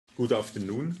Good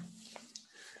afternoon.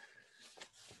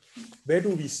 Where do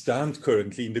we stand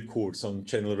currently in the course on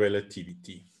general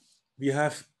relativity? We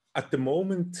have at the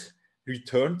moment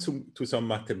returned to some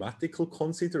mathematical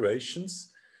considerations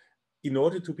in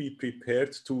order to be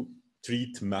prepared to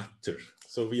treat matter.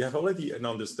 So we have already an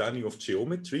understanding of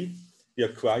geometry. We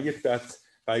acquired that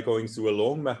by going through a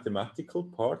long mathematical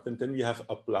part, and then we have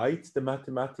applied the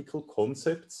mathematical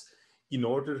concepts in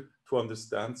order to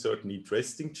understand certain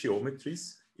interesting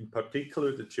geometries, in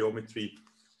particular the geometry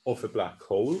of a black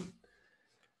hole.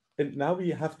 And now we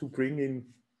have to bring in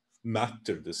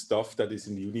matter, the stuff that is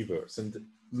in the universe. And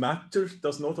matter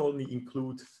does not only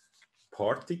include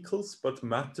particles, but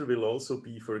matter will also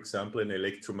be, for example, an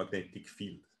electromagnetic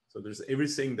field. So there's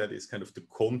everything that is kind of the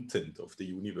content of the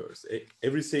universe,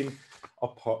 everything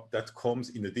apart that comes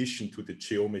in addition to the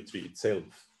geometry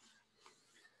itself.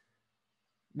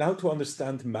 Now, to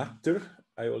understand matter,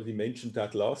 I already mentioned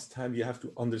that last time, you have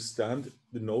to understand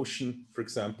the notion, for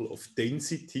example, of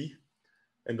density,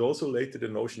 and also later the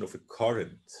notion of a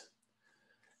current.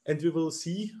 And we will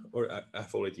see, or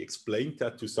I've already explained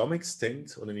that to some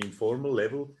extent on an informal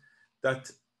level, that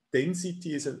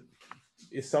density is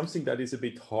something that is a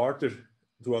bit harder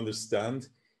to understand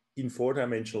in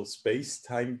four-dimensional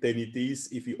space-time than it is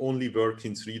if you only work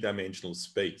in three-dimensional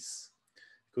space.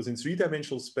 Because in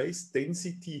three-dimensional space,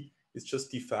 density is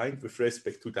just defined with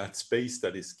respect to that space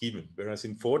that is given. Whereas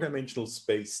in four-dimensional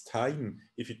space-time,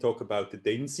 if you talk about the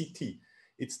density,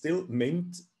 it's still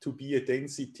meant to be a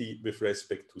density with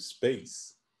respect to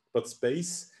space. But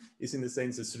space is in a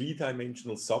sense a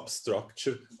three-dimensional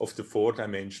substructure of the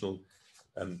four-dimensional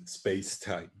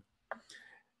space-time.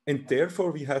 And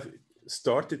therefore we have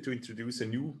started to introduce a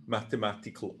new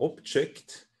mathematical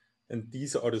object, and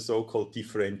these are the so-called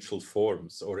differential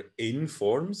forms, or n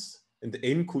forms. And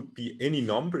n could be any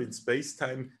number in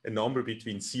space-time, a number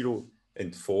between 0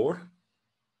 and 4.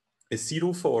 A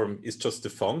 0 form is just a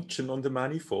function on the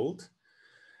manifold.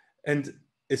 And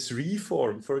a 3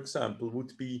 form, for example,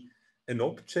 would be an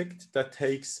object that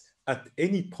takes at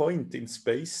any point in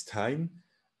space-time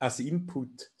as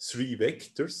input 3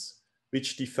 vectors,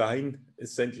 which define,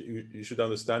 essentially, you should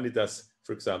understand it as,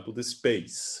 for example, the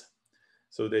space.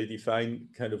 So they define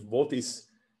kind of what is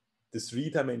the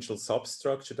three-dimensional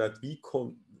substructure that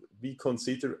we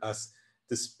consider as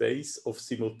the space of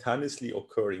simultaneously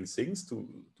occurring things, to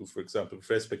for example, with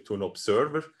respect to an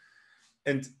observer.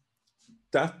 And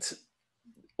that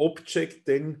object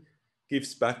then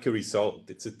gives back a result.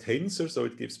 It's a tensor, so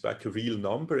it gives back a real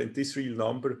number, and this real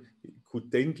number could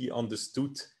then be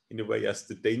understood in a way as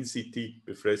the density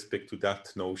with respect to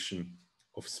that notion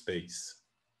of space.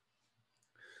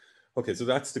 Okay, so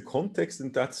that's the context,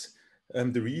 and that's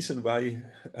the reason why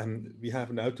we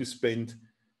have now to spend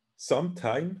some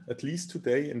time, at least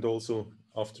today and also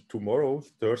after tomorrow,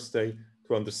 Thursday,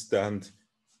 to understand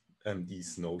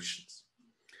these notions.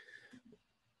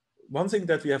 One thing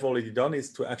that we have already done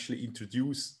is to actually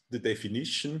introduce the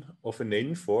definition of an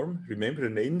n form. Remember,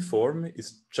 an n form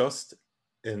is just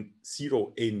a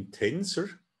 0n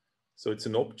tensor. So it's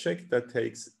an object that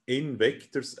takes n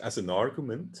vectors as an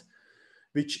argument,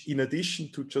 which in addition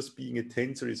to just being a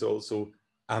tensor is also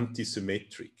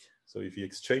antisymmetric. So if you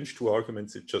exchange two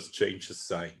arguments, it just changes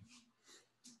sign.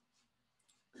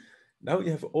 Now we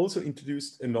have also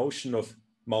introduced a notion of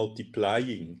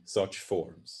multiplying such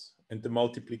forms. And the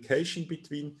multiplication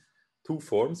between two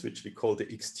forms, which we call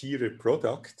the exterior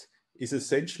product, is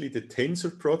essentially the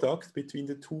tensor product between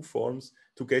the two forms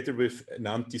together with an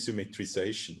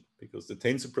antisymmetrization, because the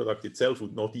tensor product itself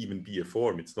would not even be a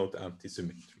form, it's not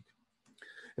antisymmetric.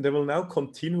 And I will now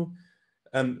continue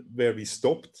where we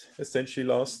stopped essentially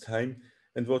last time.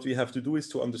 And what we have to do is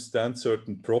to understand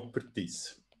certain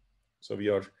properties. So we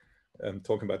are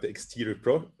talking about the exterior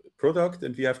product,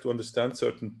 and we have to understand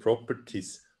certain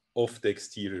properties of the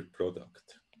exterior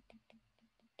product.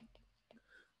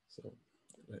 So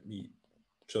let me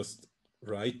just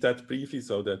write that briefly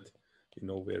so that you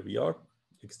know where we are.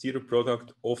 Exterior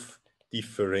product of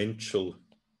differential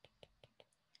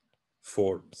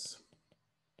forms.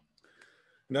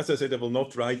 And as I said, I will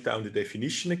not write down the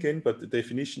definition again, but the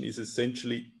definition is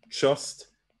essentially just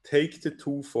take the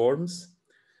two forms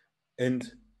and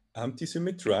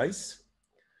antisymmetrize.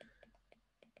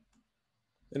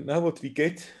 And now what we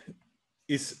get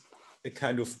is a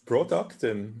kind of product,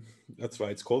 and that's why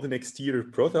it's called an exterior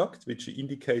product, which we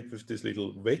indicate with this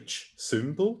little wedge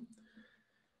symbol,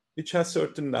 which has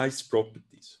certain nice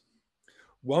properties.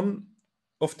 One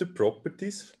of the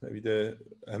properties, maybe the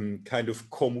kind of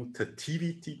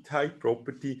commutativity type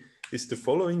property, is the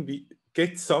following. We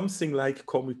get something like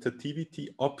commutativity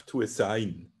up to a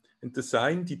sign. And the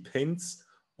sign depends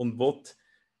on what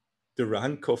the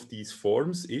rank of these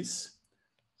forms is.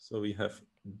 So we have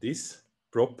this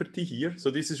property here. So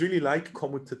this is really like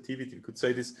commutativity. You could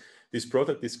say this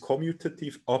product is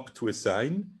commutative up to a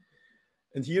sign.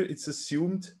 And here it's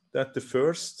assumed that the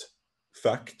first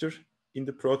factor in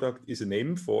the product is an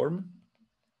M form,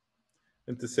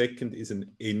 and the second is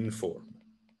an N form.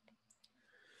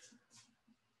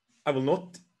 I will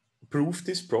not prove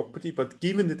this property, but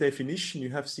given the definition you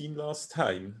have seen last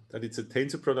time, that it's a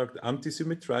tensor product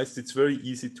antisymmetrized, it's very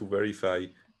easy to verify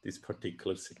this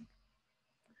particular thing.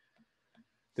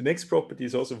 The next property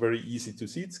is also very easy to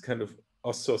see. It's kind of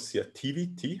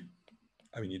associativity.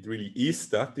 I mean, it really is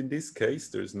that in this case.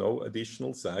 There is no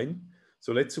additional sign.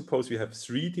 So let's suppose we have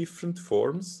 3 different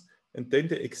forms, and then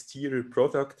the exterior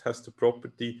product has the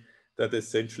property that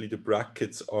essentially the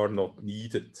brackets are not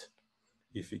needed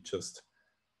if we just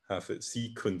have a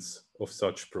sequence of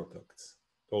such products.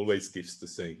 It always gives the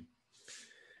same.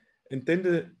 And then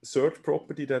the third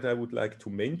property that I would like to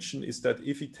mention is that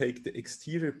if we take the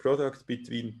exterior product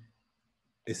between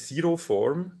a 0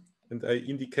 form, and I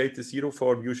indicate the 0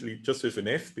 form usually just with an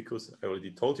F, because I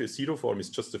already told you a 0 form is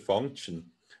just a function.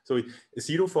 So a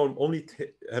 0 form only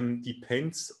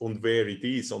depends on where it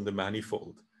is on the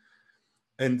manifold,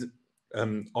 and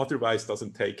otherwise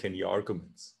doesn't take any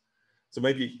arguments. So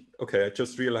maybe, okay, I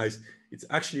just realized it's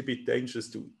actually a bit dangerous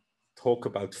to talk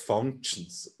about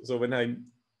functions. So when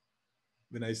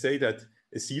I say that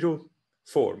a 0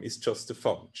 form is just a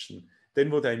function,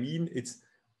 then what I mean, it's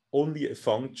only a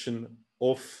function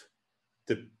of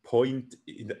the point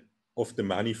of the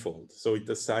manifold. So it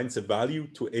assigns a value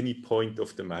to any point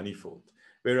of the manifold.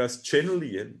 Whereas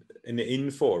generally an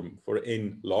n form for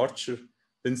n larger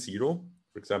than 0,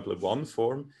 for example, a 1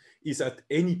 form, is at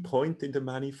any point in the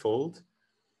manifold,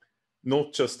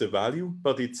 not just a value,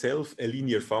 but itself a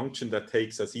linear function that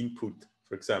takes as input,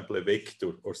 for example, a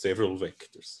vector or several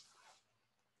vectors.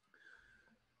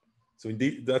 So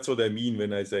indeed, that's what I mean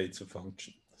when I say it's a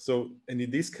function. So, and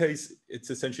in this case, it's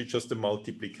essentially just a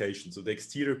multiplication. So the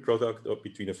exterior product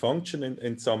between a function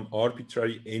and some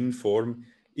arbitrary n form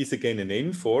is again an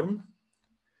n form,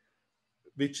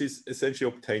 which is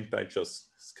essentially obtained by just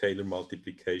scalar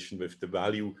multiplication with the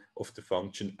value of the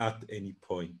function at any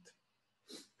point.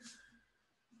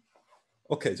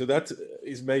 Okay, so that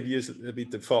is maybe a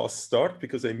bit a fast start,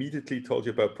 because I immediately told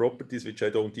you about properties which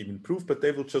I don't even prove, but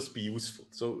they will just be useful.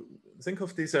 So think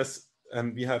of this as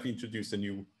we have introduced a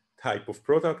new type of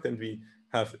product, and we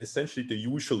have essentially the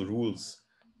usual rules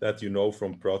that you know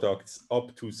from products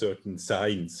up to certain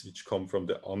signs which come from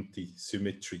the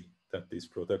anti-symmetry that this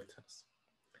product has.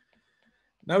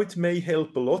 Now it may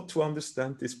help a lot to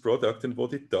understand this product and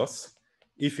what it does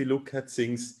if you look at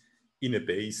things in a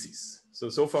basis.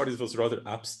 So far this was rather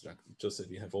abstract. Just that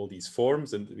we have all these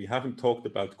forms and we haven't talked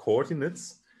about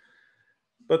coordinates.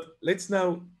 But let's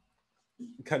now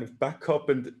kind of back up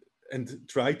and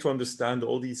try to understand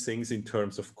all these things in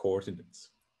terms of coordinates.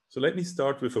 So let me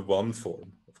start with a 1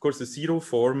 form. Of course, the 0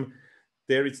 form,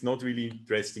 there it's not really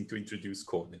interesting to introduce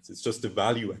coordinates. It's just a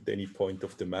value at any point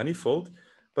of the manifold.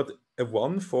 But a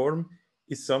 1 form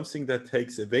is something that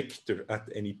takes a vector at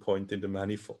any point in the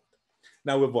manifold.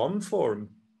 Now, a 1 form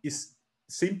is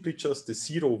simply just a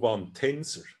 0-1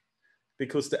 tensor,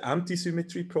 because the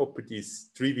antisymmetry property is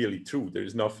trivially true. There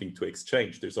is nothing to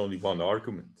exchange. There's only one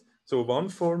argument. So a 1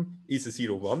 form is a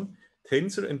 0-1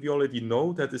 tensor, and we already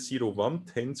know that a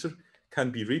 0-1 tensor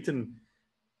can be written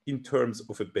in terms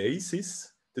of a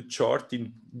basis, the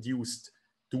chart-induced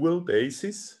dual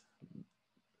basis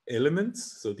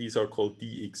elements. So these are called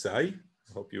dxi.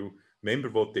 I hope you remember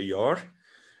what they are.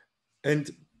 And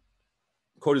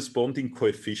corresponding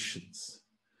coefficients.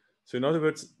 So in other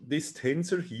words, this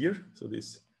tensor here, so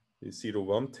this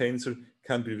 0-1 tensor,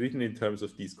 can be written in terms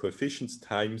of these coefficients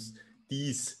times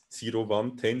these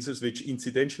 0-1 tensors, which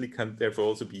incidentally can therefore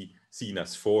also be seen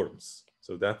as forms.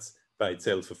 So that's by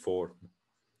itself a form,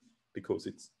 because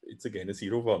it's again a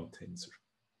 0-1 tensor.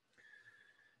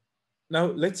 Now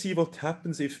let's see what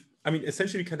happens if, I mean,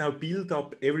 essentially we can now build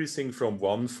up everything from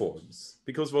 1 forms,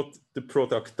 because what the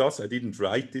product does, I didn't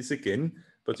write this again,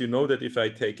 but you know that if I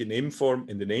take an M form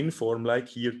and an N form like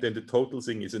here, then the total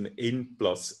thing is an N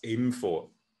plus M form.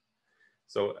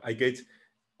 So I get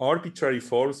arbitrary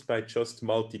forms by just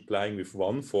multiplying with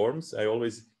 1 forms. I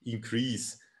always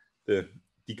increase the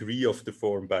degree of the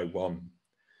form by 1.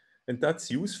 And that's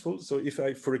useful. So if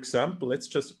I, for example, let's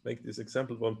just make this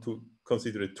example, want to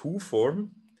consider a 2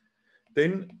 form,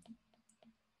 then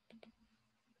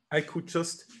I could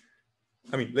just,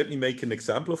 I mean, let me make an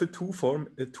example of a 2 form.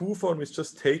 A 2 form is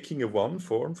just taking a 1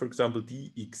 form, for example,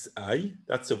 dxi.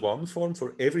 That's a 1 form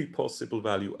for every possible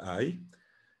value I.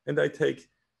 And I take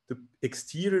the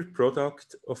exterior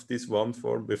product of this one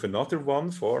form with another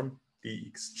one form,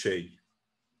 dxj.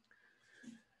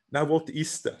 Now, what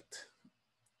is that?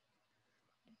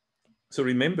 So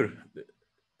remember,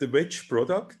 the wedge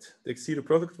product, the exterior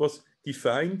product, was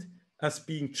defined as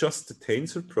being just the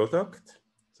tensor product.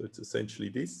 So it's essentially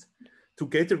this,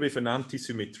 together with an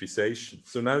anti-symmetrization.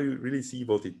 So now you really see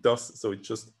what it does. So it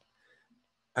just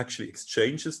actually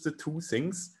exchanges the two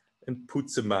things and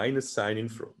puts a minus sign in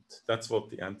front. That's what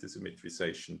the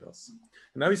anti-symmetrization does.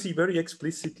 And now you see very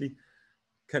explicitly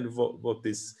kind of what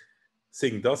this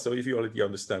thing does. So if you already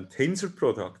understand tensor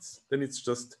products, then it's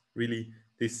just really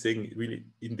this thing really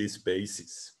in this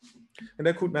basis. And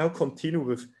I could now continue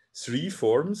with three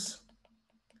forms.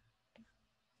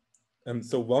 And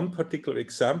so one particular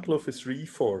example of a three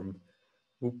form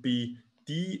would be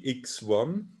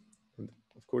dx1. And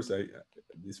of course,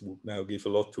 this would now give a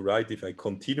lot to write if I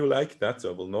continue like that, so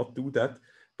I will not do that.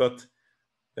 But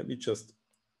let me just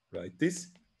write this.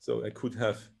 So I could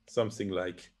have something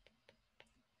like,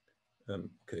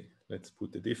 okay, let's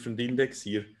put a different index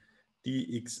here,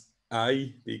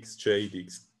 dxi, dxj,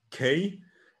 dxk.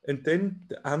 And then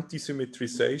the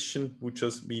anti-symmetrization would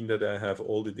just mean that I have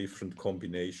all the different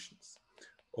combinations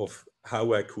of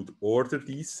how I could order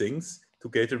these things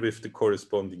together with the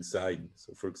corresponding sign.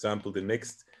 So for example, the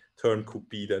next term could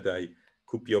be that I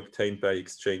could be obtained by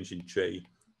exchanging j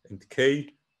and k,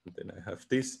 and then I have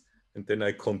this, and then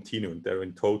I continue, and there are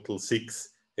in total 6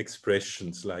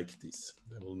 expressions like this.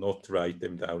 I will not write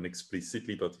them down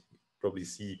explicitly, but you probably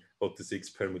see what the 6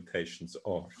 permutations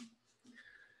are.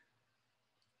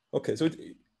 Okay, so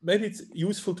maybe it's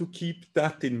useful to keep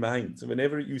that in mind. So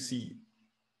whenever you see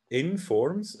n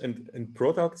forms and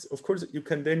products, of course, you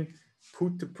can then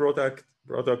put the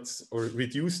products or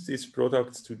reduce these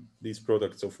products to these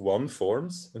products of one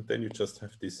forms, and then you just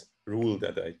have this rule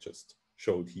that I just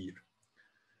showed here.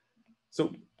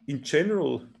 So in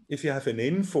general, if you have an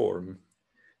n form,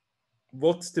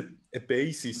 what's a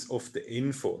basis of the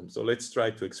n form? So let's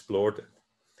try to explore that.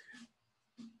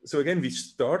 So again, we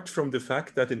start from the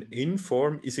fact that an n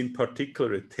form is in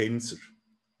particular a tensor.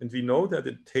 And we know that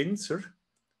a tensor,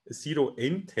 a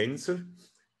 0n tensor,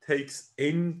 takes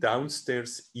n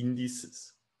downstairs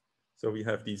indices. So we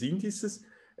have these indices,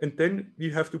 and then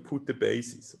we have to put the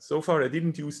basis. So far, I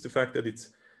didn't use the fact that it's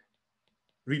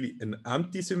really an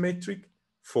antisymmetric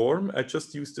form. I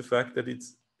just used the fact that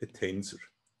it's a tensor,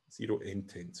 0n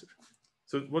tensor.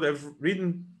 So what I've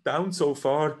written down so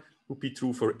far would be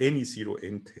true for any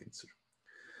 0n tensor.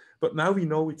 But now we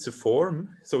know it's a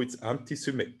form, so it's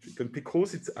antisymmetric. And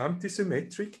because it's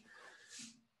antisymmetric,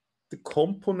 the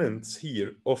components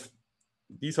here of,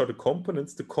 these are the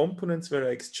components where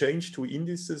I exchange two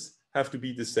indices have to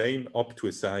be the same up to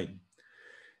a sign.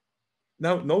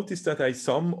 Now notice that I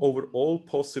sum over all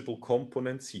possible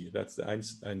components here. That's the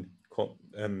Einstein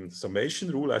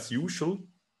summation rule as usual.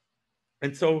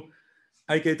 And so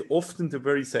I get often the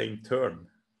very same term,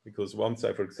 because once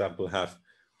I, for example, have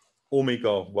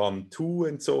omega 1, 2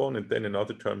 and so on, and then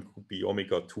another term could be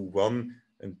omega 2, 1,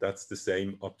 and that's the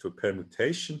same up to a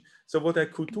permutation. So what I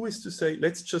could do is to say,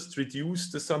 let's just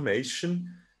reduce the summation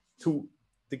to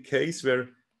the case where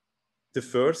the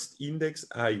first index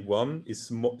I1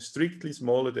 is strictly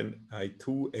smaller than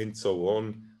I2 and so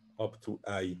on up to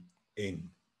In.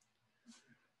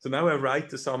 So now I write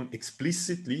the sum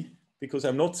explicitly because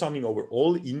I'm not summing over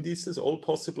all indices, all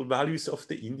possible values of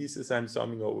the indices, I'm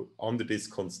summing over under this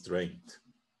constraint.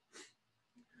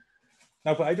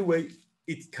 Now, by the way,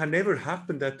 it can never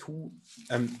happen that two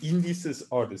indices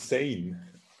are the same.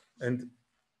 And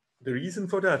the reason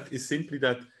for that is simply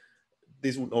that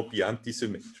this would not be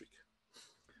antisymmetric.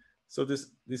 So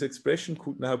this expression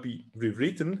could now be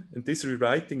rewritten, and this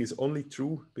rewriting is only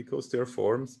true because there are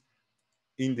forms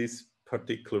in this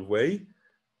particular way,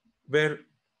 where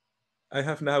I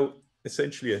have now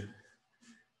essentially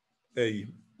a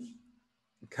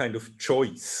kind of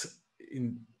choice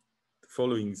in the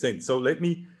following sense. So let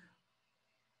me,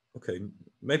 okay,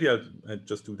 maybe I'll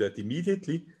just do that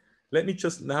immediately. Let me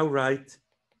just now write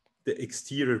the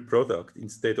exterior product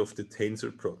instead of the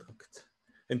tensor product.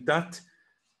 And that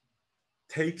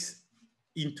takes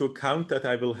into account that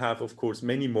I will have, of course,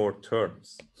 many more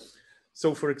terms.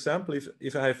 So for example,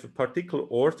 if I have a particular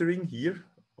ordering here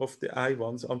of the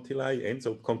I1s until In,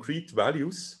 so concrete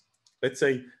values, let's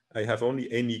say I have only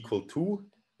n equal 2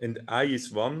 and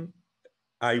I1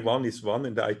 is 1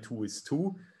 and I2 is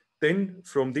 2, then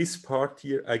from this part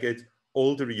here, I get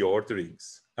all the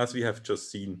reorderings, as we have just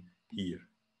seen here.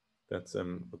 That's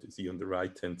what you see on the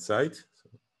right-hand side. So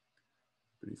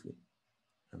briefly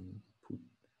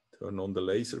turn on the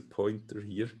laser pointer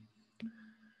here.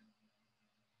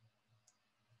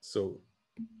 So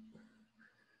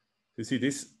you see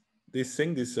this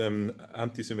thing, this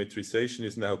anti-symmetrization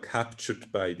is now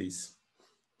captured by this.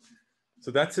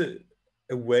 So that's a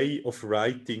way of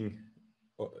writing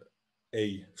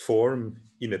a form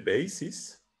in a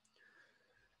basis.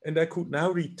 And I could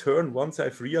now return, once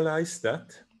I've realized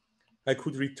that, I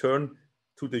could return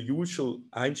to the usual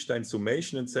Einstein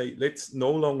summation and say, let's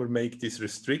no longer make this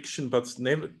restriction, but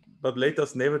let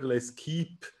us nevertheless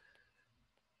keep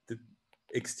the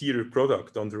exterior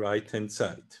product on the right-hand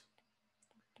side.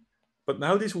 But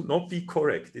now this would not be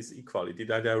correct, this equality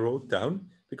that I wrote down,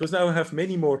 because now I have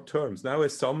many more terms. Now I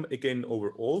sum again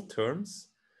over all terms.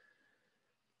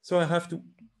 So I have to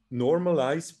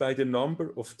normalize by the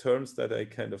number of terms that I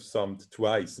kind of summed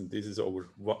twice. And this is over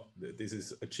what this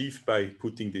is achieved by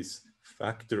putting this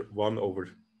factor 1 over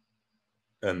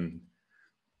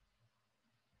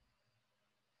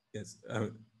yes,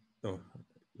 no,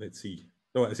 let's see.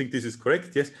 No, I think this is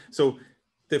correct. Yes. So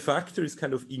the factor is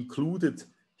kind of included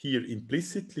here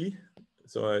implicitly.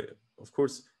 So of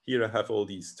course, here I have all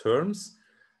these terms.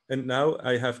 And now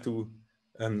I have to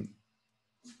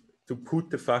put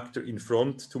the factor in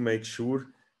front to make sure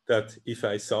that if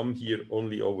I sum here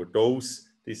only over those,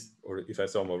 or if I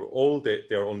sum over all, they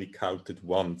are only counted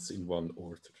once in one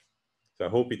order. So I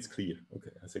hope it's clear.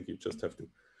 Okay, I think you just have to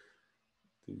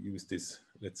use this,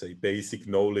 let's say, basic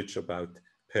knowledge about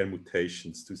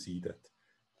permutations to see that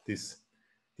these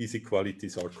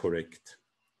equalities are correct.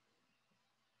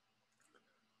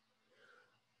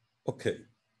 Okay.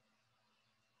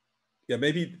 Yeah,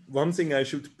 maybe one thing I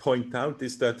should point out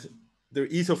is that there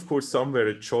is, of course, somewhere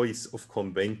a choice of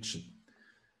convention.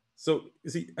 So you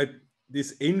see,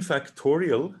 this n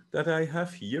factorial that I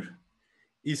have here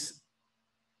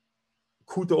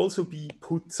could also be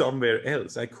put somewhere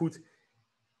else. I could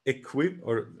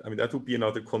that would be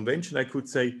another convention. I could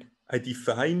say, I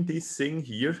define this thing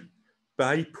here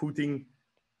by putting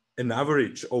an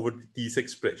average over these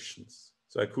expressions.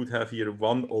 So I could have here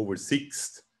 1 over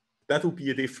 6. That would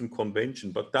be a different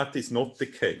convention, but that is not the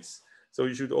case. So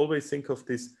you should always think of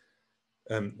this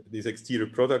exterior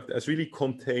product as really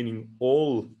containing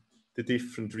all the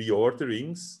different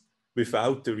reorderings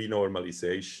without the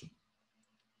renormalization.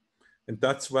 And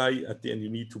that's why at the end you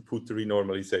need to put the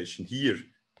renormalization here,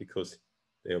 because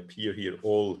they appear here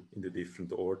all in the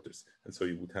different orders. And so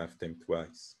you would have them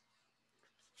twice.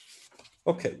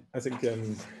 Okay, I think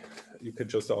you can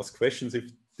just ask questions if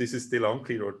this is still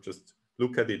unclear, or just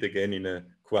look at it again in a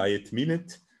quiet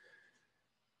minute.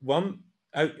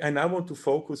 I now want to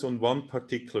focus on one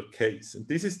particular case, and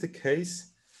this is the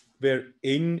case where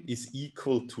n is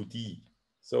equal to d.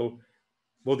 So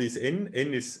what is n?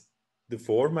 N is the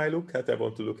form I look at. I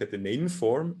want to look at an n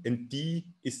form, and d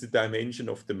is the dimension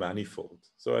of the manifold.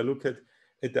 So I look at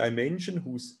a dimension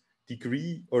whose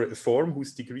degree, or a form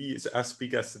whose degree is as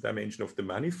big as the dimension of the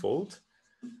manifold.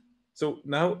 So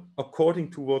now,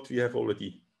 according to what we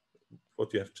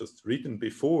have just written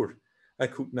before, I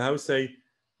could now say,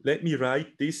 let me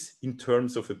write this in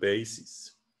terms of a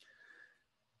basis.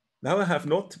 Now I have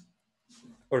not,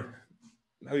 or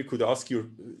now you could ask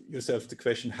yourself the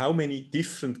question, how many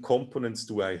different components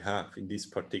do I have in this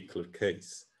particular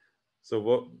case?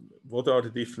 So what are the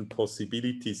different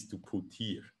possibilities to put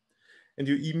here? And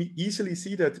you easily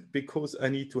see that because I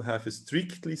need to have a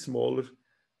strictly smaller,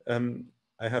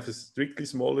 I have a strictly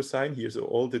smaller sign here, so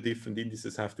all the different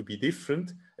indices have to be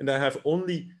different, and I have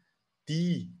only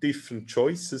d different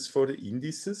choices for the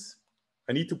indices.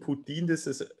 I need to put d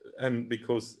indices, and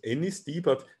because n is d,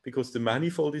 but because the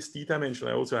manifold is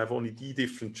d-dimensional, I also have only d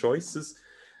different choices.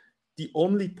 The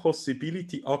only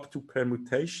possibility up to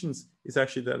permutations is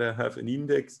actually that I have an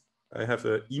index, I have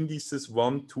indices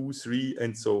 1, 2, 3,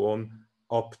 and so on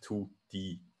up to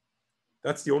d.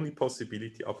 That's the only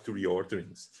possibility up to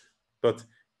reorderings. But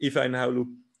if I now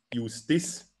use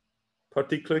this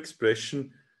particular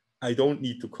expression, I don't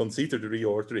need to consider the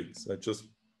reorderings. I just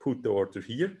put the order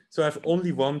here. So I have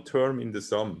only one term in the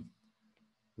sum.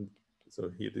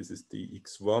 So here this is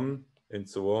dx1 and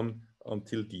so on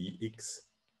until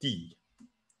dxd.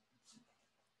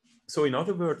 So in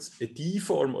other words, a D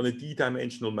form on a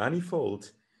D-dimensional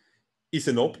manifold is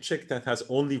an object that has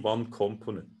only one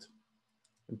component.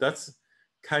 And that's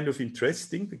kind of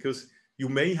interesting, because you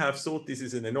may have thought this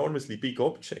is an enormously big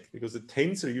object, because a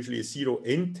tensor, usually a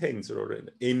 0n tensor or an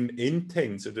n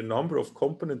tensor, the number of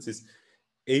components is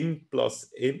n plus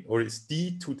n, or is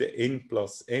d to the n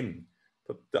plus n.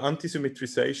 But the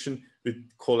anti-symmetrization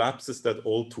collapses that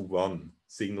all to one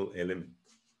single element.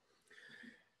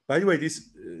 By the way,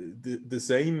 the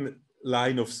same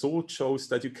line of thought shows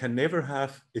that you can never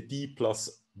have a d plus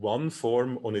 1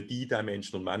 form on a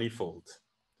d-dimensional manifold.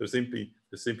 There's simply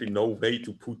There's simply no way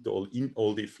to put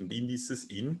all different indices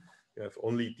in. You have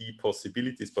only d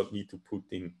possibilities, but need to put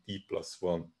in d plus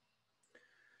 1.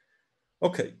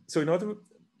 Okay, so in other words,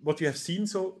 what you have seen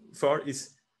so far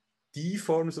is d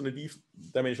forms on a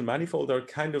d-dimensional manifold are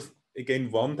kind of,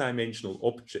 again, one-dimensional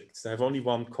objects. They have only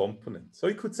one component. So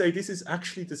you could say this is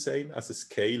actually the same as a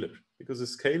scalar, because a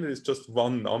scalar is just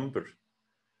one number.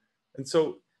 And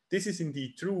so this is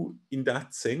indeed true in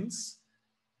that sense.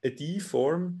 A d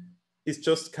form is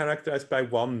just characterized by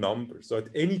one number. So at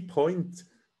any point,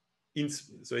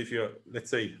 so if you, let's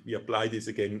say we apply this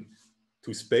again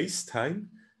to space-time,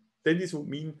 then this would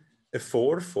mean a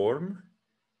 4 form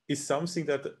is something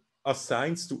that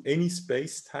assigns to any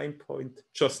space-time point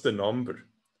just a number.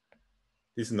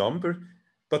 This number,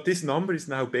 but this number is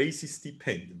now basis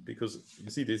dependent, because you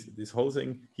see this whole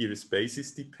thing here is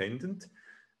basis dependent.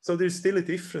 So there's still a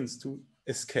difference to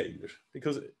a scalar,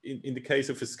 because in the case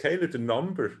of a scalar, the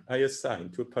number I assign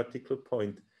to a particular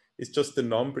point is just the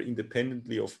number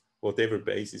independently of whatever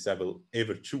basis I will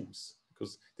ever choose,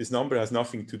 because this number has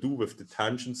nothing to do with the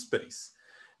tangent space.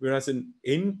 Whereas a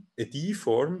d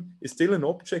form is still an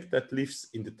object that lives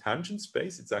in the tangent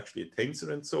space. It's actually a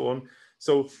tensor and so on.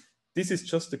 So this is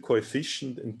just a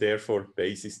coefficient and therefore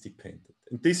basis dependent.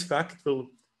 And this fact will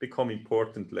become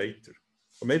important later.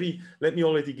 Or maybe let me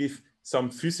already give some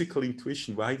physical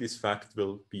intuition why this fact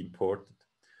will be important.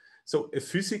 So a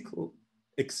physical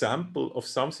example of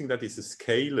something that is a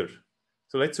scalar.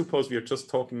 So let's suppose we are just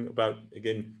talking about,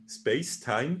 again,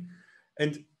 space-time,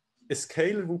 and a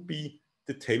scalar would be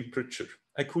the temperature.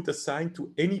 I could assign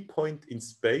to any point in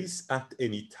space at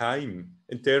any time,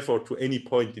 and therefore to any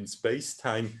point in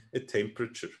space-time a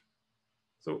temperature.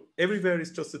 So everywhere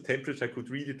is just a temperature. I could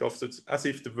read it off. So it's as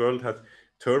if the world had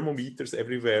thermometers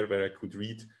everywhere where I could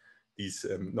read these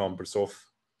numbers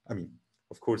off. I mean,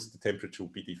 of course, the temperature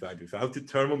would be defined without the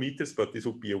thermometers, but this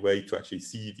would be a way to actually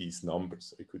see these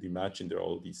numbers. I could imagine there are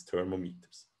all these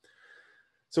thermometers.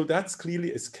 So that's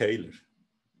clearly a scalar.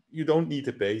 You don't need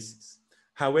a basis.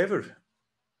 However,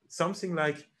 something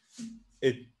like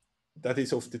that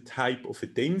is of the type of a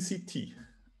density.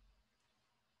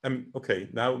 Okay,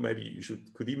 now maybe you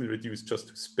could even reduce just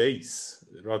to space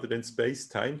rather than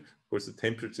space-time. Of course, the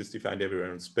temperature is defined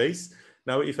everywhere in space.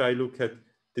 Now, if I look at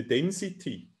the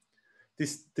density,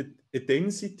 a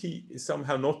density is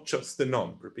somehow not just a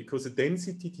number, because a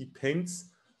density depends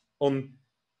on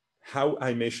how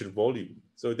I measure volume.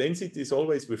 So density is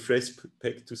always with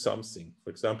respect to something. For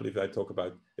example, if I talk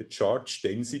about a charge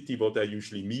density, what I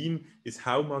usually mean is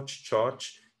how much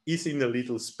charge is in a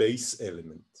little space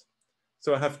element.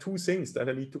 So I have two things that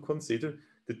I need to consider: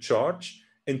 the charge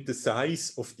and the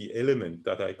size of the element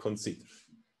that I consider.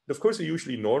 And of course, we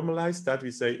usually normalize that.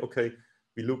 We say, okay,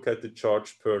 we look at the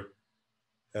charge per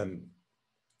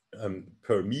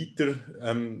meter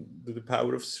to the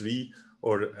power of 3,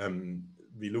 or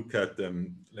we look at,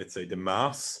 let's say, the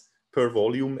mass per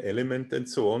volume element and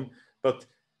so on. But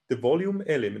the volume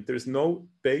element, there's no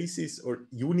basis or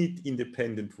unit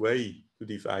independent way to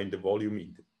define the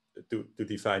volume to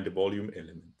define the volume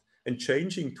element. And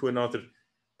changing to another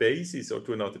basis or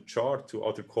to another chart, to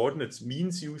other coordinates,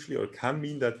 means usually, or can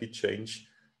mean, that we change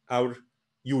our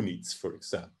units, for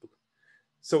example.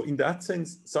 So in that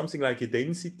sense, something like a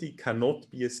density cannot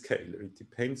be a scalar. It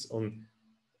depends on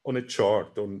a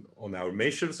chart, on our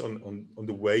measures, on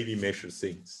the way we measure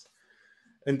things.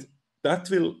 And that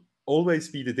will always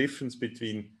be the difference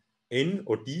between N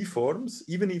or D forms.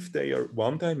 Even if they are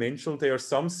one-dimensional, they are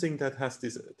something that has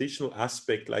this additional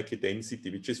aspect like a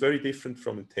density, which is very different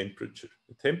from a temperature.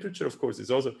 The temperature, of course, is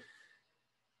also,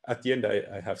 at the end,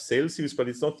 I have Celsius, but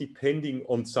it's not depending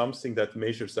on something that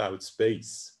measures out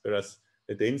space, whereas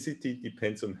a density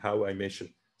depends on how I measure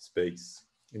space,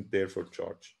 and therefore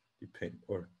chart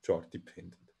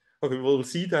dependent. Okay, we'll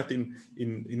see that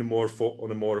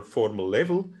on a more formal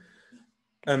level,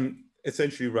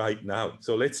 essentially right now.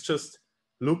 So let's just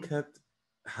look at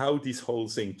how this whole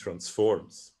thing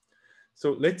transforms.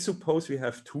 So let's suppose we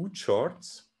have two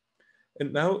charts,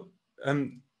 and now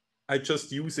I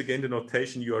just use again the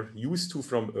notation you are used to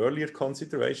from earlier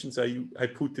considerations. I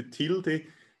put the tilde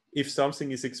if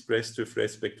something is expressed with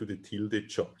respect to the tilde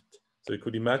chart. So you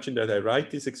could imagine that I write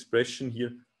this expression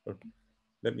here, or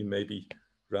let me maybe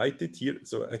write it here.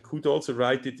 So I could also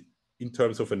write it in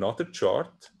terms of another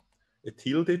chart, a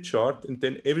tilde chart, and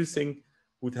then everything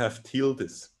would have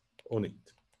tildes on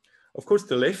it. Of course,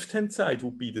 the left-hand side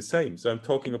would be the same. So I'm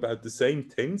talking about the same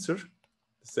tensor,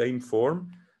 the same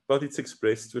form, but it's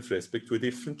expressed with respect to a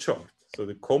different chart. So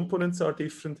the components are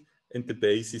different and the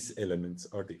basis elements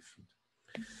are different.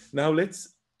 Now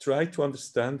let's try to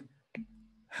understand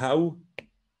how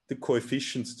the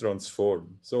coefficients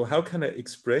transform. So how can I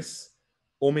express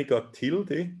omega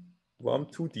tilde 1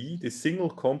 to d, the single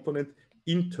component,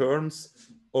 in terms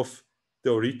of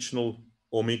the original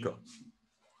omega?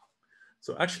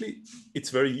 So actually, it's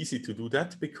very easy to do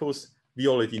that because we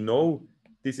already know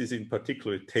this is in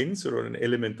particular a tensor or an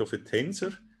element of a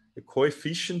tensor, a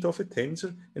coefficient of a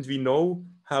tensor, and we know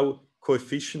how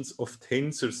coefficients of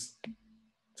tensors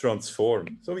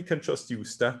transform. So we can just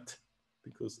use that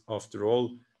because after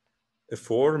all, a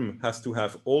form has to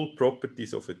have all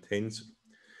properties of a tensor.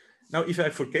 Now, if I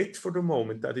forget for the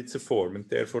moment that it's a form and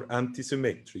therefore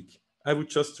antisymmetric, I would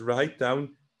just write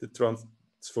down the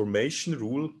transformation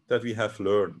rule that we have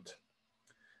learned.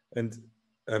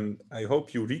 And I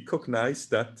hope you recognize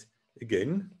that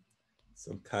again,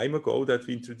 some time ago that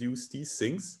we introduced these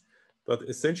things, but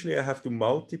essentially I have to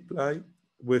multiply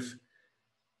with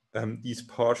these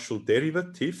partial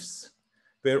derivatives,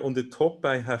 where on the top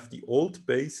I have the old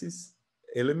basis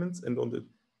elements and on the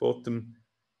bottom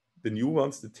the new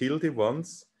ones, the tilde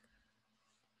ones.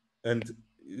 And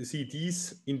you see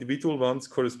these individual ones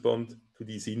correspond to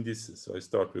these indices. So I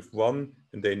start with 1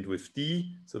 and end with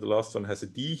d. So the last one has a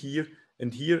d here.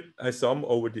 And here I sum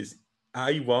over this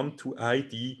I1 to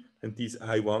ID, and these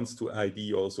I1s to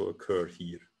ID also occur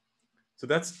here. So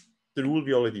that's the rule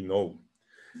we already know.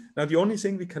 Now, the only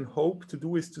thing we can hope to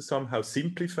do is to somehow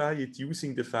simplify it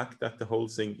using the fact that the whole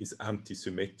thing is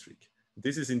antisymmetric.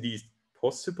 This is indeed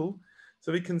possible.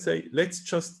 So we can say, let's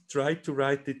just try to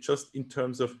write it just in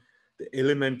terms of the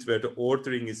element where the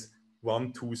ordering is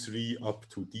 1, 2, 3 up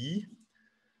to D.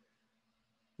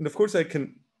 And of course, I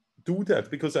can do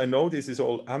that because I know this is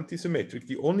all antisymmetric.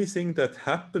 The only thing that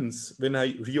happens when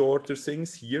I reorder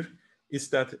things here is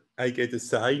that I get a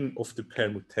sign of the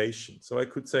permutation. So I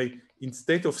could say,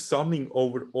 instead of summing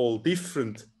over all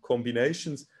different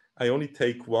combinations, I only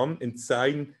take one and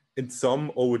sign and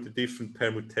sum over the different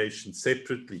permutations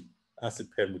separately as a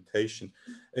permutation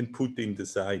and put in the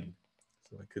sign.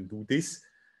 So I can do this.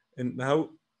 And now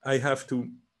I have to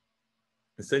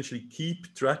essentially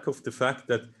keep track of the fact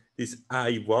that this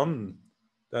I1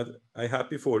 that I had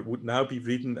before would now be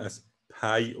written as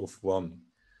pi of 1.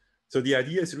 So the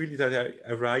idea is really that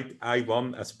I write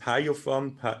I1 as pi of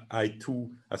 1,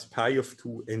 I2 as pi of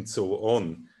 2, and so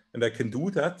on. And I can do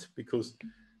that because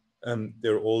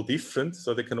they're all different,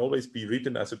 so they can always be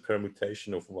written as a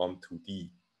permutation of 1 to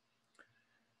d.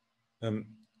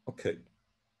 Okay.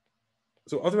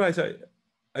 So otherwise,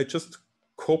 I just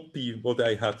copy what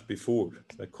I had before.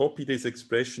 So I copy this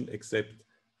expression except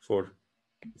for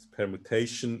this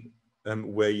permutation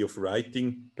way of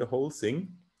writing the whole thing.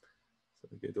 So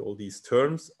we get all these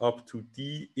terms up to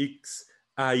dx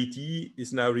id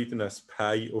is now written as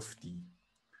pi of d.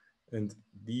 And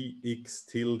dx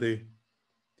tilde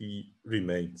d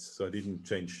remains. So I didn't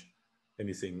change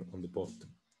anything on the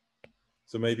bottom.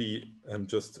 So maybe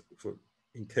just for,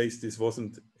 in case this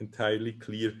wasn't entirely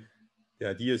clear, the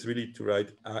idea is really to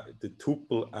write the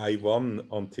tuple I1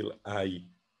 until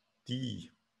ID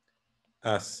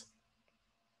as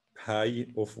pi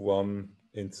of 1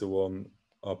 and so on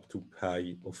up to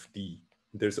pi of d.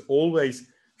 There's always,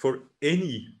 for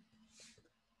any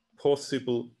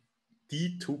possible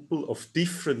d tuple of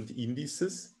different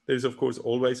indices, there's of course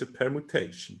always a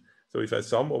permutation. So if I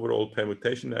sum over all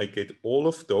permutation, I get all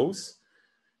of those,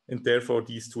 and therefore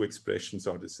these two expressions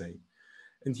are the same.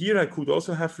 And here I could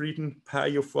also have written pi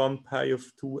of 1, pi of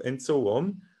 2, and so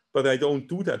on, but I don't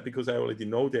do that because I already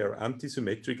know they are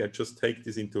antisymmetric. I just take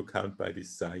this into account by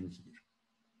this sign here.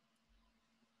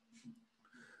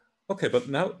 Okay, but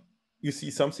now you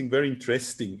see something very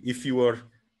interesting if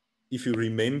you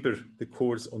remember the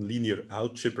course on linear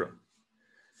algebra.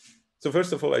 So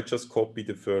first of all, I just copy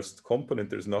the first component.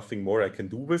 There's nothing more I can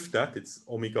do with that. It's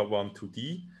omega 1 to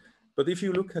d. But if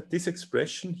you look at this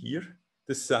expression here,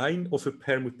 the sign of a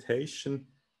permutation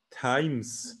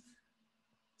times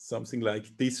something like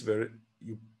this, where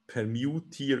you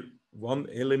permute here one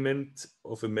element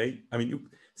of a matrix. I mean, you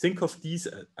think of these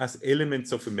as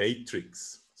elements of a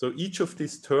matrix. So each of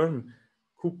this term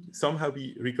could somehow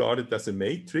be regarded as a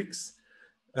matrix,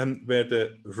 where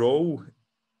the row,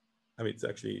 I mean, it's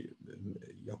actually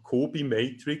a Jacobi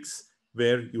matrix,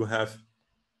 where you have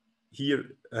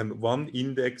here one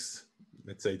index,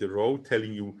 let's say the row,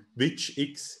 telling you which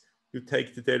x you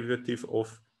take the derivative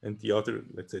of, and the other,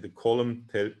 let's say the column,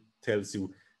 tells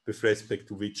you with respect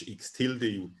to which x tilde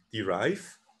you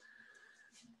derive.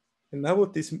 And now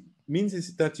what this means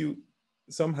is that you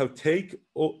somehow take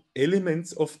all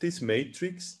elements of this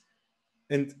matrix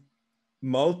and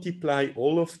multiply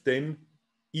all of them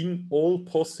in all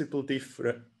possible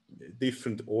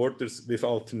different orders with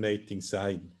alternating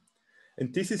sign.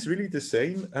 And this is really the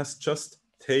same as just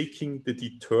taking the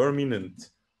determinant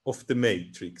of the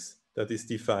matrix that is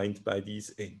defined by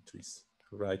these entries.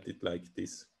 Write it like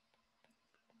this.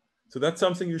 So that's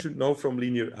something you should know from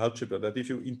linear algebra, that if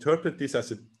you interpret this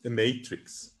as a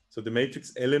matrix, so the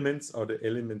matrix elements are the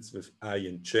elements with I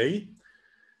and j,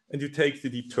 and you take the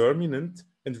determinant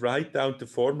and write down the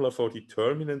formula for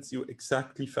determinants, you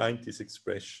exactly find this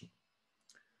expression.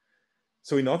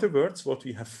 So in other words, what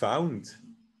we have found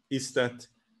is that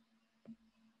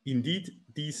indeed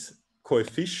these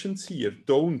coefficients here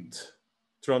don't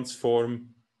transform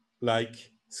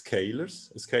like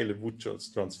scalars. A scalar would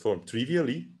just transform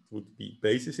trivially, would be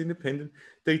basis independent.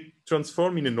 They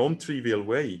transform in a non-trivial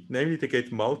way, namely they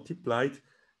get multiplied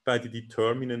by the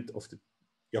determinant of the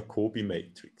Jacobi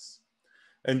matrix.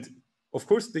 And of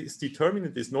course, this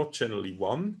determinant is not generally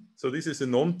 1, so this is a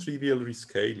non-trivial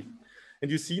rescaling. And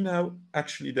you see now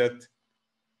actually that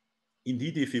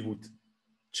indeed if you would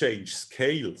change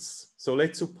scales, so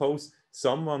let's suppose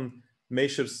someone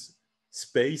measures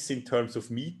space in terms of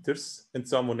meters and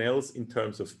someone else in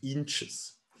terms of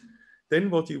inches, then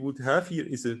what you would have here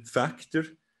is a factor,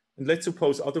 and let's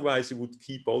suppose otherwise you would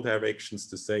keep all directions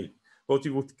the same. What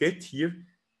you would get here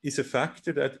is a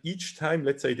factor that each time,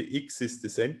 let's say the x is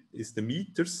the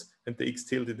meters and the x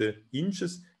tilde the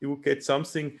inches, you would get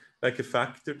something like a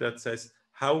factor that says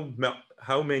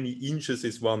how many inches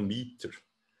is 1 meter.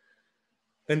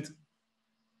 And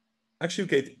actually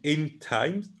you get n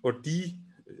times, or d,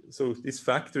 so this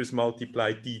factor is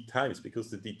multiplied d times, because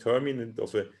the determinant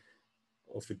of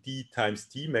a d times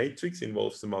d matrix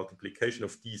involves the multiplication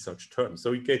of d such terms.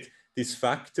 So you get this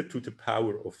factor to the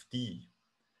power of d.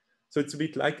 So it's a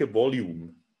bit like a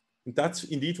volume. And that's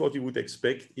indeed what you would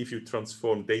expect if you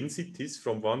transform densities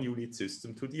from one unit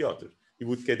system to the other. You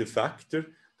would get a factor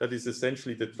that is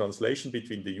essentially the translation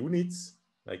between the units,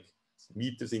 like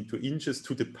meters into inches,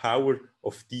 to the power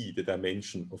of d, the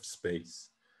dimension of space.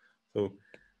 So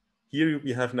here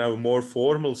we have now a more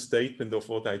formal statement of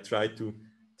what I tried to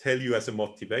tell you as a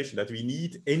motivation, that we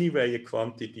need anyway a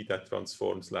quantity that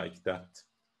transforms like that.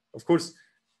 Of course,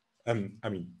 I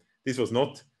mean, this was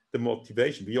not the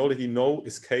motivation. We already know a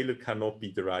scalar cannot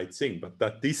be the right thing, but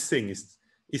that this thing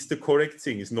is the correct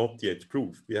thing is not yet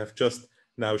proved. We have just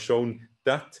now shown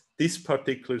that this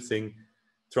particular thing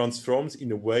transforms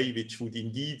in a way which would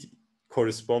indeed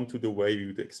correspond to the way we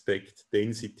would expect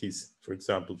densities, for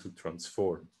example, to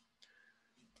transform.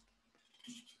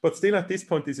 But still at this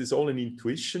point, this is all an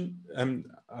intuition.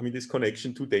 I mean, this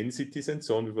connection to densities and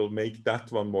so on, we will make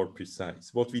that one more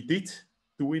precise. What we did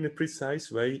do in a precise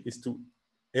way is to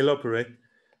elaborate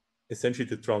essentially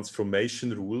the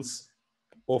transformation rules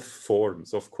of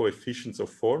forms, of coefficients of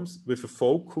forms, with a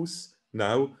focus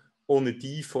now on a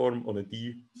D form, on a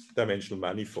D-dimensional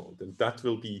manifold. And that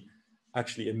will be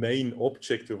actually a main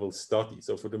object we will study.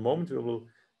 So for the moment, we will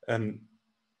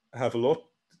have a lot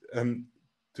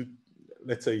to,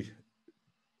 let's say,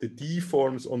 the D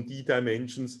forms on D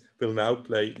dimensions will now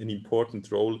play an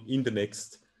important role in the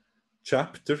next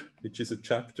chapter, which is a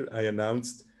chapter I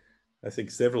announced, I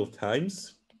think, several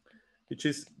times, which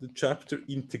is the chapter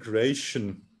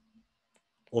Integration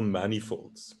on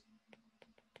Manifolds.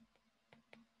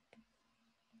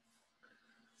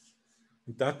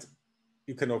 And that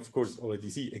you can, of course, already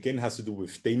see, again, has to do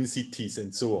with densities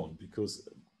and so on, because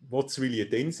what's really a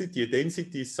density? A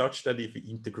density is such that if we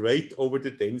integrate over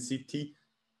the density,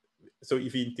 so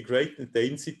if we integrate the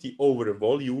density over a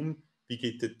volume, we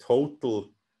get the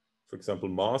total, for example,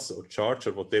 mass or charge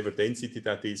or whatever density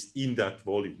that is in that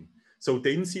volume. So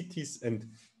densities and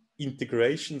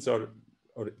integrations are,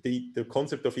 or the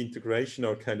concept of integration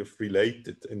are kind of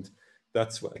related, and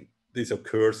that's why this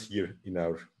occurs here in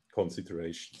our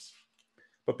considerations.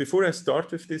 But before I start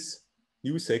with this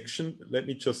new section, let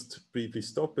me just briefly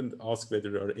stop and ask whether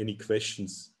there are any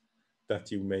questions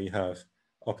that you may have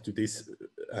up to this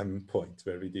point,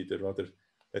 where we did a rather,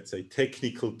 let's say,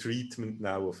 technical treatment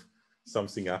now of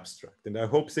something abstract. And I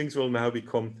hope things will now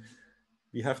become,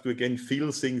 we have to again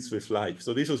fill things with life.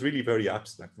 So this was really very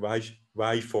abstract.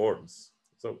 Why forms?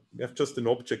 So we have just an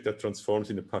object that transforms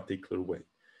in a particular way.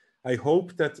 I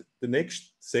hope that the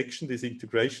next section, this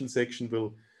integration section,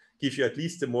 will give you at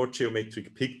least a more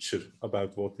geometric picture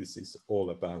about what this is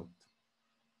all about.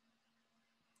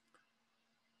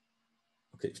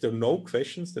 Okay, if there are no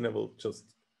questions, then I will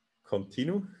just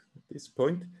continue at this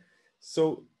point.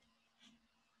 So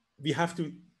we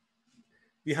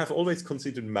have always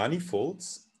considered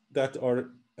manifolds that are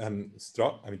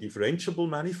differentiable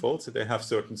manifolds, so they have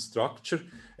certain structure.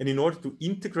 And in order to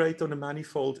integrate on a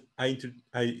manifold, I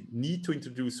need to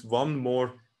introduce one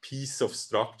more piece of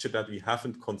structure that we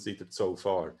haven't considered so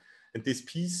far. And this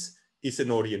piece is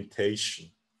an orientation.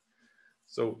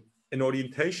 So an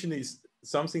orientation is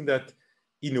something that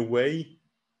in a way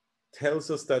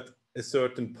tells us that a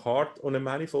certain part on a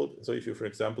manifold, so if you, for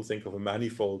example, think of a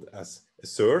manifold as a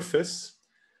surface,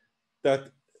 that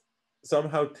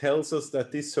somehow tells us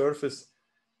that this surface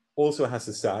also has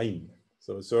a sign.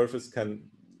 So a surface can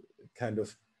kind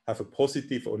of have a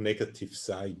positive or negative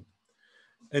sign.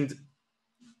 And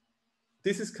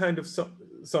this is kind of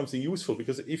something useful,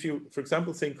 because if you, for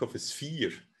example, think of a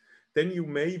sphere, then you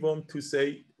may want to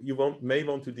say, may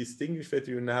want to distinguish whether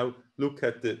you now look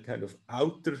at the kind of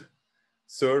outer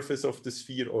surface of the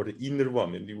sphere or the inner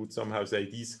one, and you would somehow say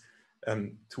these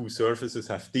two surfaces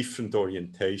have different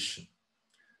orientation.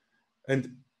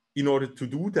 And in order to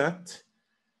do that,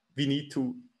 we need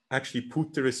to actually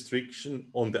put the restriction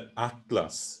on the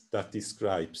atlas that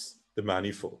describes the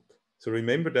manifold. So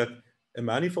remember that a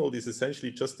manifold is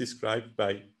essentially just described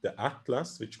by the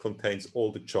atlas, which contains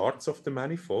all the charts of the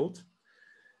manifold.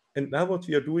 And now what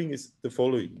we are doing is the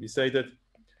following. We say that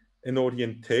an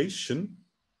orientation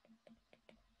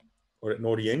or an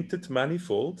oriented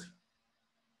manifold,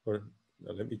 or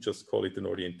let me just call it an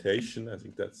orientation, I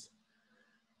think that's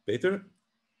better.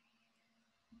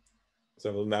 So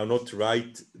I will now not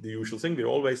write the usual thing. We're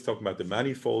always talking about the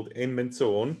manifold, M and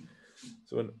so on.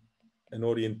 So an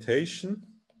orientation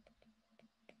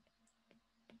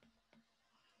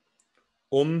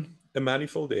on a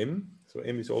manifold M, so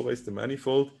M is always the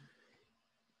manifold,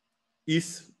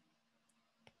 is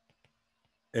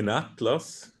an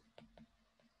atlas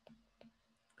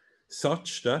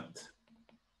such that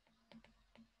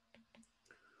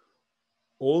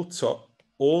all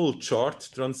chart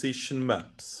transition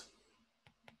maps,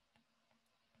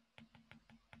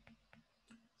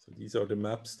 so these are the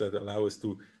maps that allow us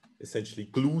to essentially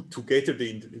glue together the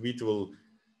individual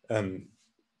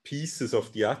pieces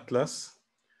of the atlas,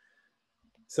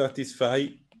 satisfy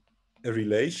a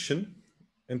relation,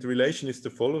 and the relation is the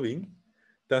following,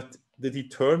 that the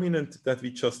determinant that we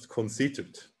just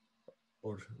considered,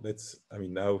 or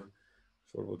now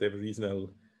for whatever reason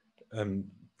I'll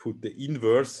put the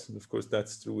inverse, and of course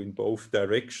that's true in both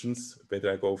directions,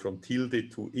 whether I go from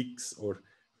tilde to x or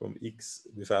from x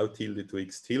without tilde to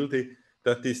x tilde,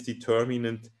 that this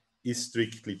determinant is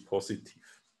strictly positive.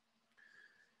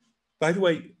 By the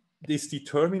way, this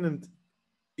determinant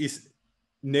is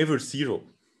never zero,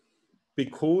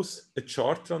 because a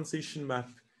chart transition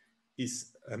map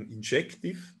is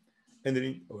injective and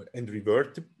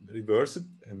revertible,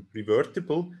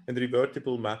 and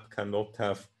revertible map cannot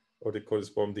have, or the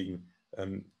corresponding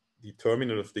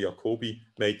determinant of the Jacobi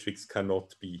matrix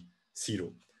cannot be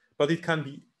zero. But it can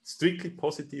be strictly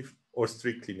positive or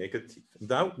strictly negative.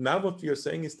 Now what we are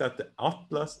saying is that the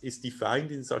atlas is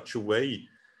defined in such a way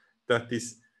that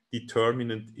this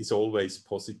determinant is always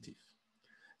positive.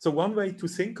 So one way to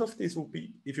think of this would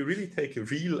be, if you really take a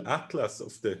real atlas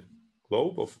of the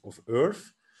globe, of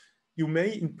Earth, you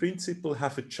may in principle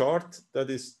have a chart that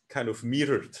is kind of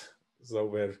mirrored, so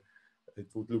where it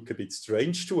would look a bit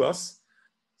strange to us.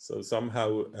 So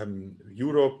somehow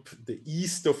Europe, the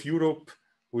east of Europe,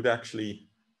 would actually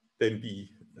then be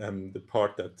the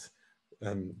part that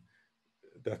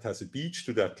that has a beach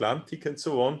to the Atlantic and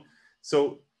so on.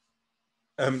 So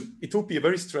it would be a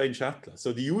very strange atlas.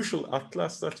 So the usual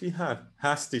atlas that we have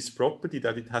has this property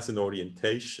that it has an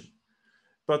orientation.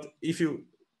 But if you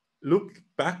look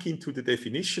back into the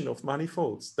definition of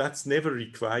manifolds, that's never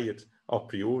required a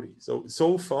priori.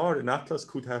 So far, an atlas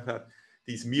could have had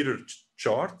these mirrored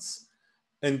charts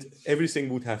and everything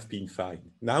would have been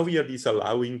fine. Now we are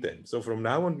disallowing them. So from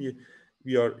now on,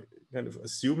 we are kind of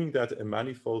assuming that a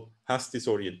manifold has this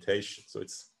orientation. So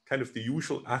it's kind of the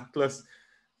usual atlas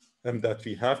that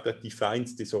we have that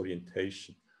defines this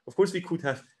orientation. Of course, we could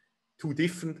have two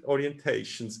different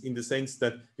orientations, in the sense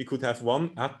that we could have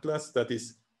one atlas that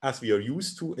is as we are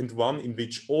used to, and one in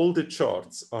which all the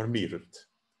charts are mirrored.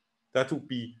 That would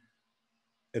be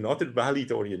another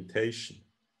valid orientation.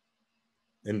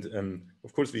 And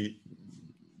of course, we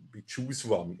choose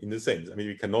one in a sense. I mean,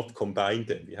 we cannot combine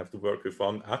them. We have to work with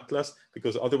one atlas,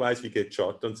 because otherwise we get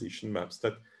chart transition maps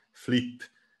that flip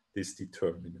this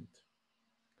determinant.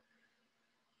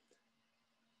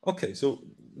 Okay, so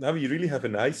now we really have a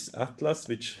nice atlas,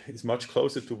 which is much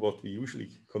closer to what we usually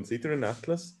consider an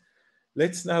atlas.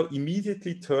 Let's now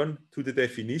immediately turn to the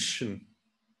definition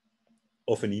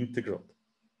of an integral,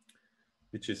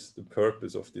 which is the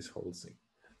purpose of this whole thing.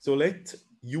 So let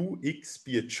Ux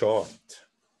be a chart.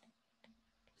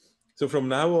 So from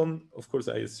now on, of course,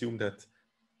 I assume that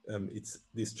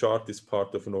this chart is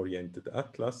part of an oriented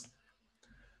atlas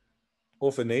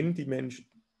of an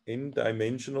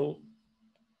n-dimensional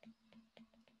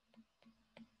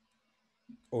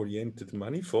oriented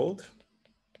manifold.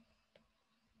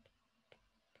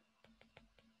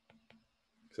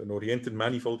 So an oriented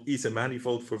manifold is a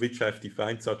manifold for which I've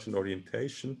defined such an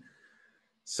orientation,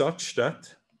 such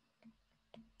that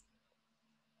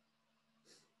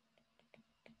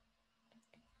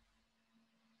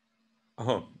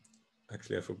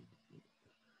actually I forgot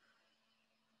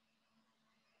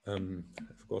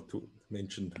to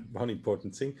mention one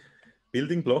important thing,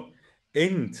 building block,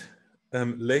 and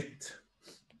let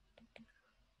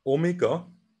omega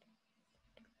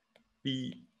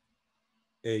be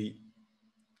a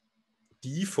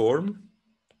D form.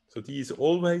 So D is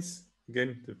always,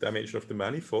 again, the dimension of the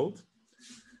manifold,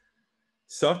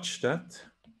 such that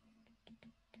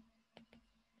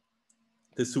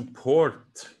the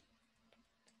support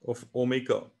of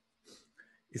omega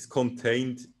is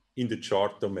contained in the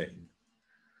chart domain.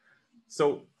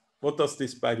 So what does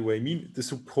this, by the way, mean? The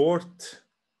support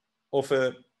of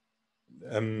a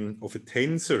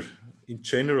tensor in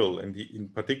general, and in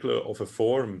particular of a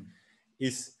form,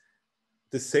 is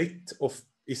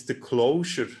the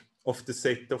closure of the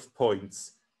set of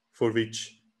points for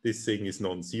which this thing is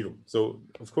non-zero. So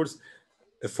of course,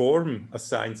 a form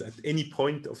assigns at any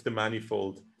point of the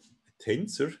manifold a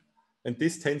tensor, and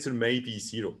this tensor may be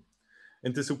zero.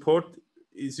 And the support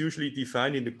is usually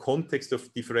defined in the context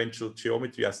of differential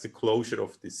geometry as the closure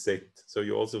of this set. So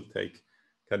you also take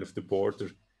kind of the border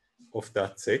of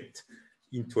that set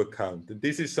into account. And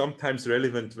this is sometimes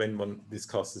relevant when one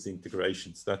discusses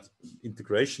integrations. That's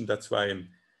why I'm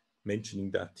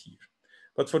mentioning that here.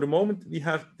 But for the moment, we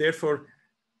have, therefore,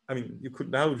 I mean, you could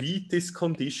now read this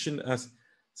condition as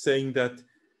saying that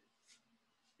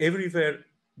everywhere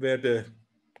where the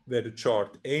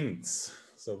chart ends,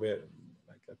 so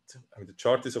the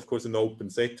chart is of course an open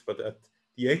set, but at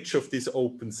the edge of this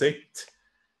open set,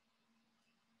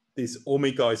 this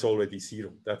omega is already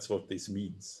zero. That's what this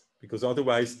means, because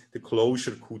otherwise the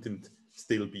closure couldn't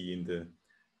still be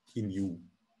in U.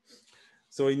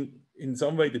 So in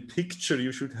some way, the picture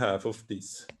you should have of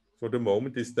this for the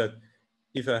moment is that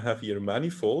if I have here a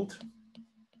manifold,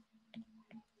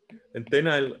 and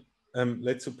then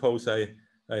let's suppose I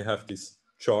have this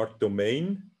chart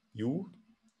domain U,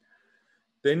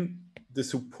 then the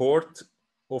support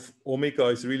of omega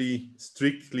is really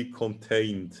strictly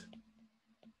contained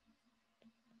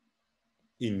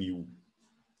in U.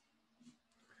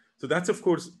 So that's, of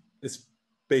course, a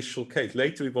special case.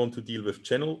 Later, we want to deal with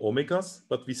general omegas,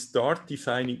 but we start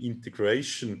defining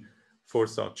integration for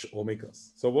such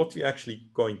omegas. So what we're actually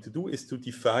going to do is to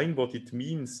define what it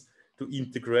means to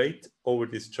integrate over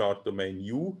this chart domain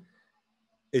U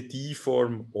a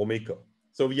D-form omega.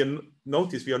 So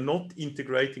notice we are not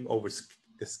integrating over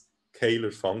a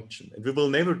scalar function, and we will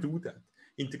never do that.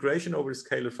 Integration over a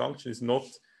scalar function is not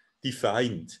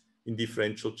defined in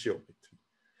differential geometry.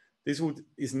 This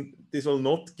will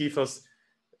not give us,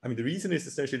 I mean, the reason is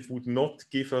essentially it would not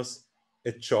give us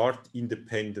a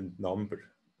chart-independent number.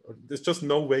 There's just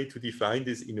no way to define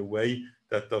this in a way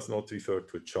that does not refer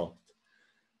to a chart.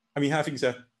 I mean, having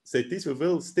said this, we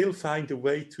will still find a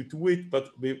way to do it, but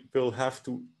we will have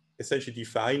to essentially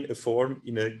define a form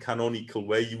in a canonical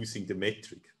way using the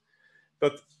metric.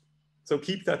 But so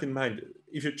keep that in mind.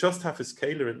 If you just have a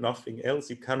scalar and nothing else,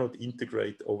 you cannot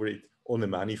integrate over it on a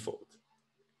manifold.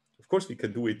 Of course, we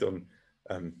can do it on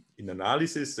in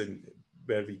analysis, and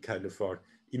where we kind of are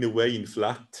in a way in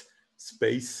flat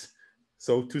space,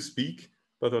 so to speak,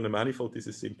 but on a manifold, this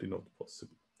is simply not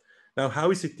possible. Now,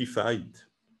 how is it defined?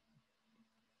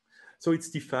 So it's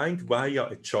defined via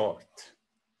a chart.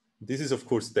 This is, of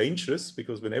course, dangerous,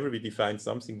 because whenever we define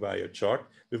something via a chart,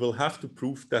 we will have to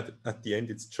prove that at the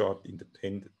end it's chart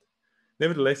independent.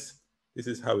 Nevertheless, this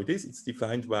is how it is. It's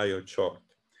defined via a chart.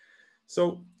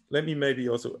 So let me maybe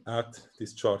also add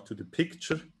this chart to the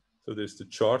picture. So there's the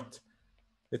chart.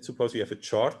 Let's suppose we have a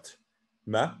chart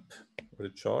map or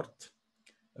a chart.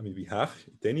 I mean, we have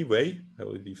it anyway. I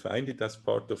already defined it as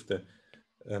part of the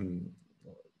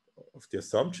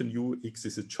assumption Ux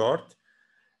is a chart.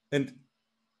 And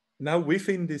now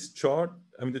within this chart,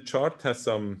 I mean, the chart has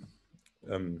some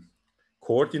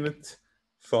coordinate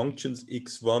functions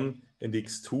x1 and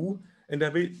x2, and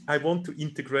I want to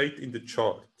integrate in the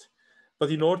chart.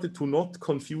 But in order to not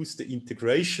confuse the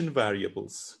integration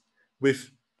variables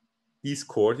with these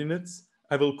coordinates,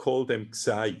 I will call them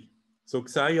xi. So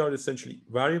xi are essentially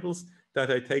variables that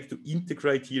I take to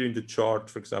integrate here in the chart,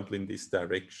 for example, in this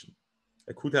direction.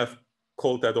 I could have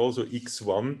called that also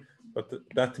x1, but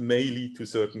that may lead to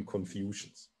certain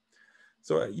confusions.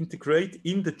 So I integrate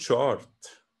in the chart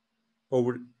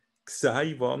over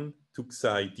xi1 to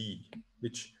xi d,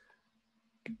 which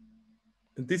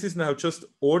And this is now just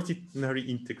ordinary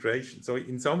integration. So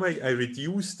in some way, I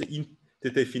reduce the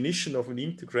definition of an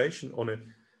integration on a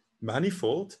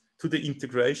manifold to the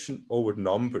integration over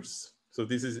numbers. So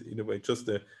this is in a way just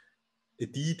a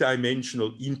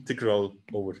d-dimensional integral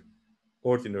over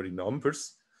ordinary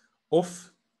numbers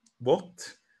of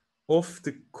what? Of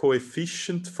the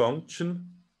coefficient function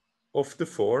of the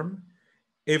form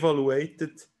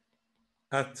evaluated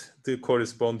at the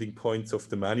corresponding points of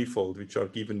the manifold, which are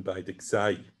given by the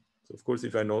psi. So of course,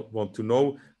 if I want to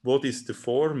know what is the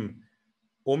form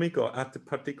omega at a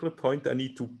particular point, I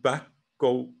need to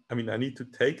I need to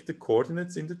take the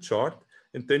coordinates in the chart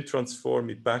and then transform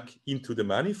it back into the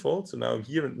manifold. So now I'm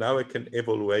here, and now I can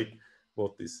evaluate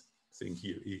what this thing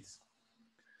here is.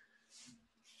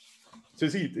 So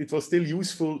you see, it was still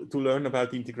useful to learn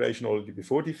about integration already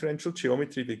before differential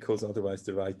geometry, because otherwise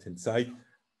the right-hand side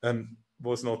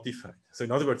was not defined. So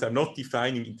in other words, I'm not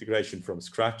defining integration from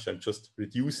scratch. I'm just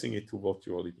reducing it to what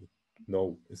you already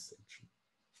know, essentially.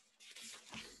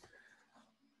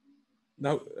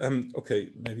 Now, okay,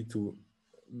 maybe to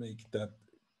make that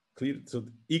clear. So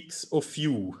x of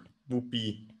u would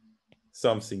be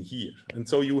something here. And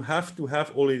so you have to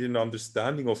have already an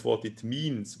understanding of what it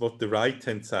means, what the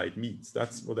right-hand side means.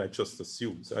 That's what I just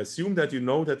assume. So I assume that you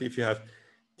know that if you have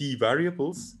d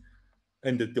variables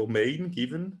and the domain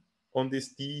given on this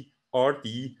d rd,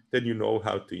 then you know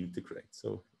how to integrate.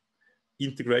 So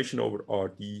integration over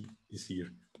rd is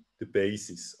here the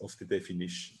basis of the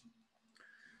definition.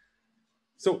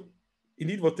 So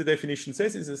indeed, what the definition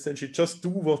says is essentially just do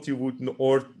what you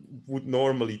would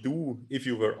normally do if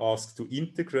you were asked to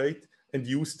integrate, and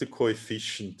use the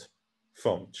coefficient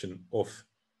function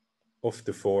of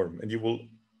the form, and you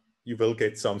will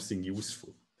get something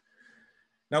useful.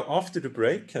 Now, after the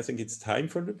break, I think it's time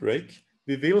for the break,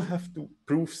 we will have to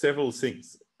prove several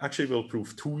things. Actually, we'll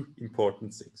prove two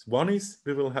important things. One is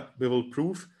we will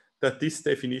prove that this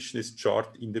definition is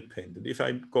chart independent.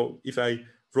 If I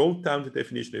wrote down the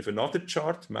definition of another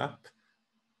chart map,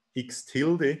 x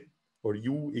tilde or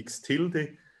u x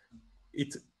tilde,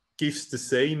 it gives the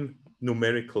same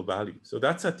numerical value. So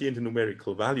that's at the end a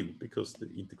numerical value, because the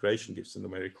integration gives a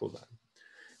numerical value.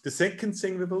 The second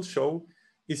thing we will show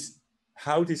is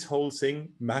how this whole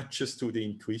thing matches to the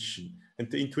intuition. And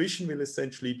the intuition will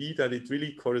essentially be that it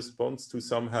really corresponds to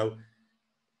somehow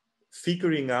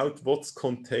figuring out what's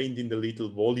contained in the little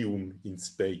volume in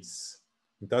space.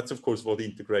 And that's, of course, what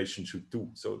integration should do.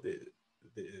 So the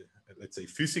let's say,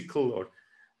 physical or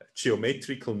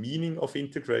geometrical meaning of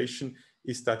integration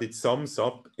is that it sums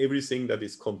up everything that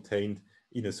is contained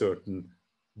in a certain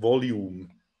volume.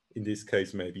 In this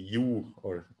case, maybe U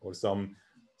or some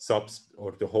subs,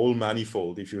 or the whole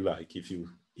manifold, if you like, if you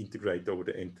integrate over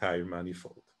the entire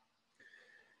manifold.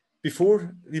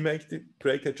 Before we make the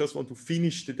break, I just want to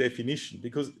finish the definition,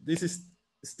 because this is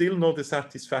still not a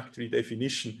satisfactory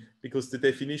definition, because the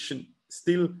definition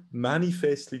still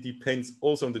manifestly depends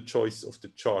also on the choice of the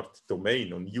chart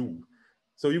domain, on U.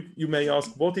 So you may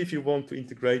ask, what if you want to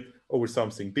integrate over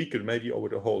something bigger, maybe over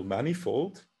the whole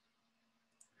manifold?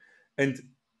 And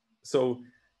so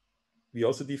we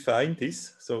also define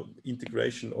this. So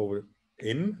integration over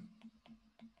n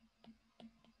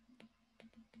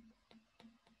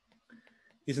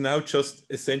is now just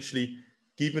essentially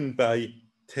given by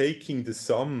taking the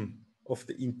sum of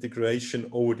the integration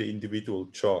over the individual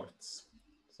charts.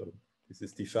 So this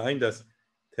is defined as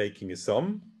taking a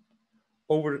sum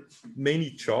over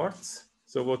many charts.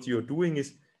 So what you're doing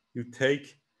is you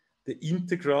take the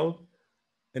integral,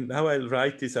 and now I'll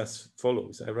write this as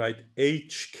follows. I write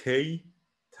hk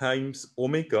times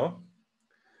omega,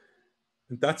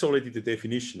 and that's already the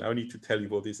definition. Now I need to tell you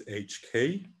what is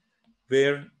hk,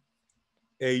 where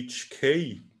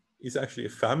hk is actually a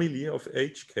family of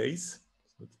hk's,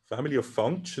 a family of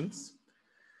functions,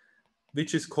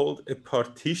 which is called a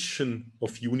partition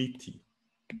of unity.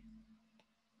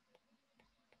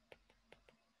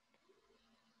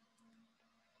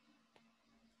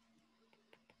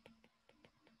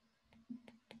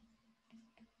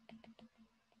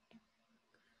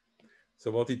 So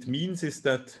what it means is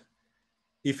that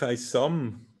if I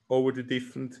sum over the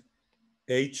different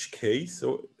hk's,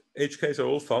 so hk's are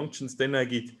all functions, then I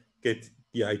get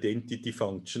the identity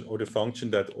function, or the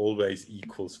function that always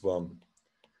equals 1.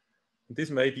 And this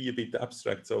may be a bit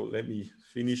abstract, so let me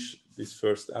finish this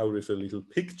first hour with a little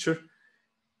picture.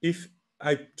 If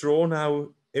I draw now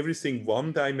everything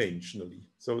one-dimensionally,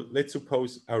 so let's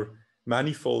suppose our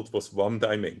manifold was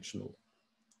one-dimensional,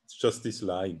 it's just this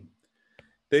line,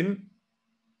 then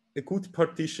a good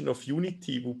partition of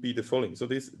unity would be the following. So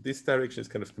this direction is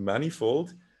kind of the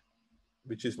manifold,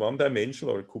 which is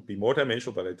one-dimensional, or it could be more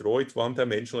dimensional, but I draw it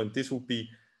one-dimensional, and this would be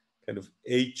kind of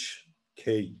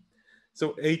hk.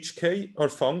 So hk are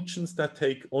functions that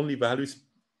take only values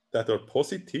that are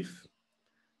positive.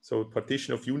 So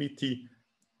partition of unity,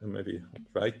 and maybe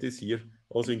I'll write this here,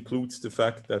 also includes the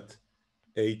fact that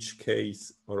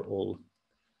hk's are all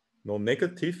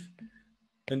non-negative.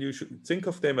 And you should think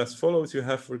of them as follows. You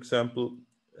have, for example,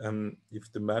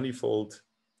 if the manifold,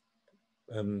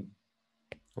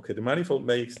 okay, the manifold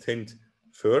may extend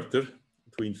further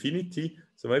to infinity.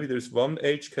 So maybe there's one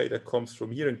hk that comes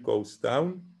from here and goes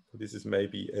down. So this is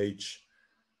maybe h,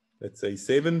 let's say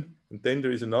 7. And then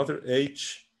there is another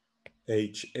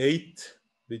h8,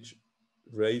 which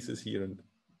raises here and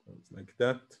goes like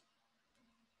that.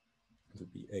 It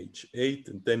would be h8.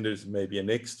 And then there's maybe a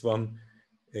next one,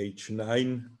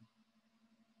 h9.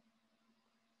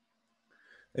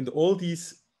 And all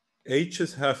these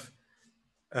h's have,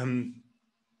 I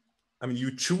mean,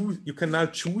 you can now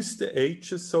choose the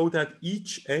h's so that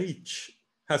each h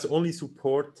has only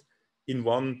support in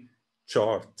one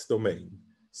chart domain,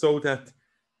 so that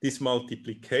this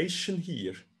multiplication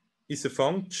here is a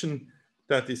function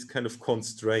that is kind of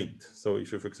constrained. So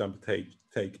if you, for example, take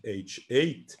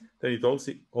h8, then it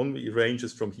also only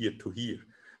ranges from here to here.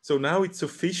 So now it's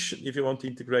sufficient, if you want to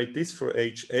integrate this for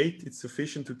h8, it's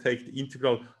sufficient to take the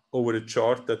integral over a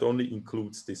chart that only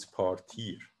includes this part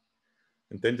here.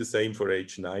 And then the same for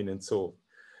h9 and so on.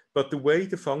 But the way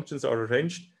the functions are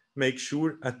arranged, make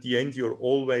sure at the end you're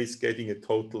always getting a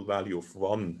total value of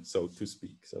 1, so to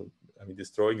speak. So, I mean,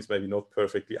 this drawing is maybe not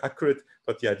perfectly accurate,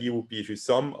 but the idea would be if you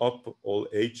sum up all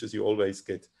h's, you always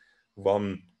get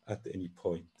 1 at any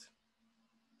point.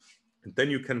 And then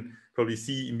you can probably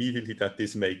see immediately that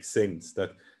this makes sense,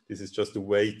 that this is just a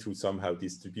way to somehow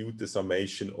distribute the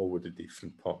summation over the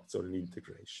different parts, or an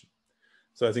integration.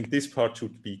 So I think this part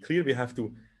should be clear. We have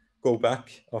to go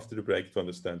back after the break to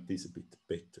understand this a bit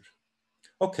better.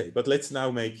 Okay, but let's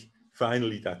now make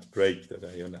finally that break that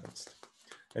I announced.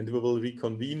 And we will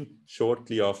reconvene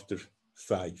shortly after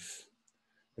 5.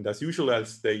 And as usual, I'll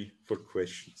stay for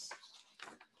questions.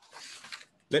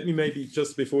 Let me maybe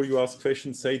just before you ask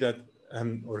questions say that,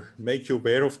 or make you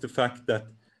aware of the fact that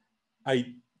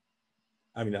I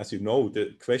mean, as you know,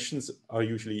 the questions are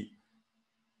usually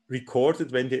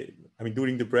recorded when they, I mean,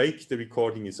 during the break, the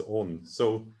recording is on.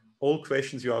 So all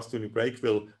questions you ask during the break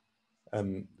will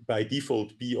by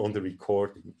default be on the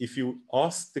recording. If you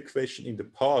asked the question in the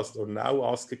past or now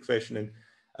ask a question and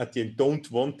at the end don't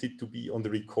want it to be on the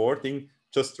recording,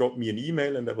 just drop me an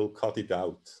email and I will cut it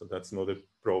out. So that's not a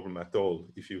problem at all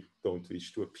if you don't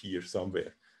wish to appear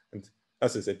somewhere. And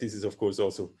as I said, this is of course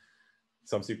also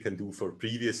something you can do for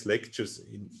previous lectures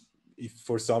if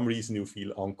for some reason you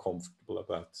feel uncomfortable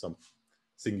about something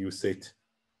you said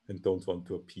and don't want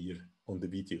to appear on the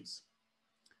videos.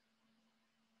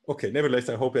 Okay, nevertheless,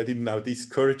 I hope I didn't now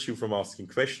discourage you from asking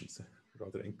questions,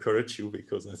 rather encourage you,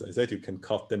 because as I said, you can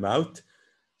cut them out.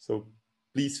 So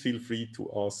please feel free to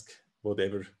ask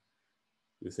whatever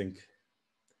you think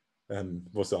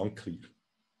was unclear.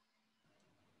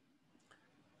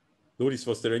 Loris,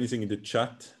 was there anything in the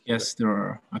chat? Yes, there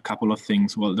are a couple of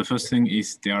things. Well, the first thing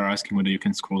is they are asking whether you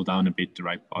can scroll down a bit the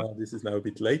right part. This is now a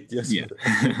bit late, yes. Yeah.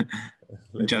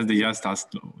 They just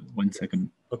asked 1 second.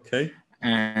 Okay.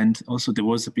 And also there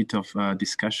was a bit of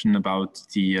discussion about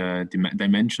the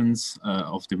dimensions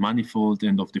of the manifold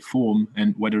and of the form,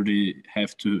 and whether they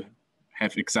have to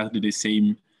have exactly the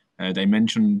same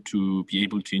dimension to be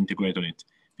able to integrate on it.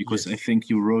 Because yes. I think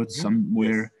you wrote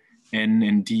somewhere yes. N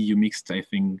and D, you mixed, I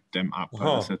think, them up at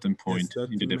a certain point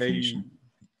in the definition.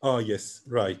 Oh, yes,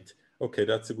 right. Okay,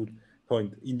 that's a good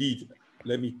point. Indeed,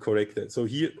 let me correct that. So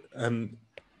here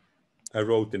I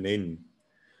wrote an N.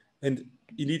 And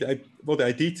indeed, what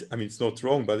I did, I mean, it's not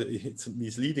wrong, but it's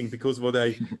misleading, because what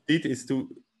I did is to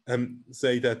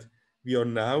say that we are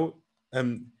now,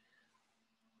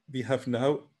 we have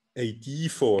now a D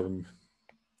form.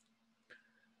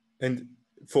 And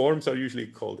forms are usually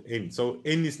called N. So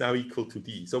N is now equal to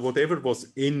D. So whatever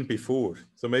was N before,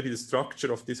 so maybe the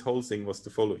structure of this whole thing was the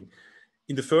following.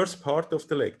 In the first part of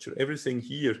the lecture, everything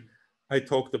here, I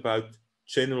talked about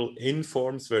general N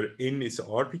forms where N is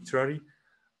arbitrary,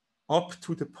 up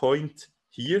to the point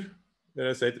here where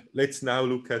I said, let's now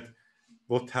look at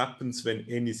what happens when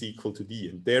N is equal to D.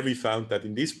 And there we found that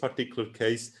in this particular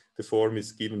case, the form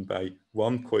is given by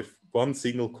one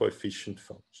single coefficient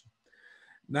function.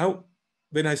 Now,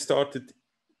 when I started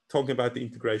talking about the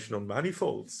integration on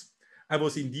manifolds, I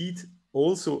was indeed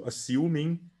also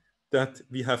assuming that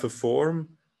we have a form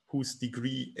whose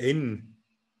degree N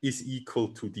is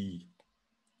equal to D.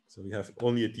 So we have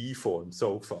only a D form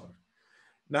so far.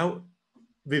 Now,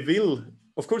 we will,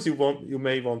 of course, you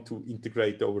may want to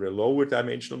integrate over a lower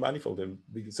dimensional manifold, and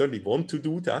we certainly want to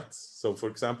do that. So for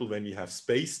example, when we have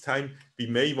space-time, we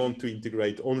may want to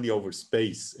integrate only over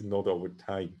space and not over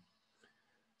time.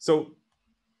 So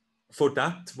for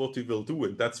that, what we will do,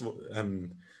 and that's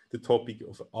the topic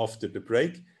of after the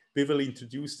break, we will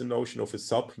introduce the notion of a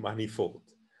submanifold.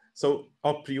 So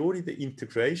a priori, the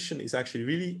integration is actually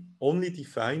really only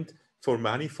defined for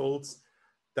manifolds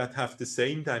that have the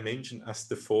same dimension as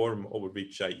the form over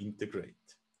which I integrate.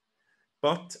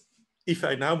 But if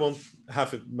I now want to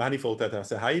have a manifold that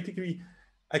has a higher degree,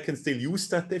 I can still use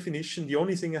that definition. The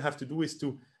only thing I have to do is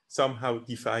to somehow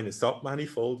define a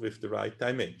submanifold with the right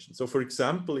dimension. So for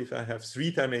example, if I have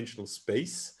three-dimensional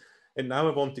space, and now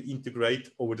I want to integrate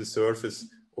over the surface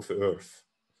of Earth,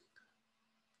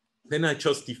 then I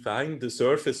just define the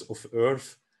surface of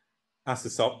Earth as a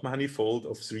submanifold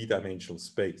of three-dimensional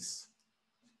space.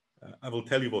 I will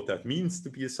tell you what that means to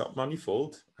be a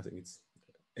submanifold. I think it's,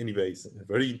 anyways, a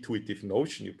very intuitive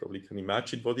notion. You probably can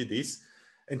imagine what it is.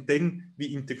 And then we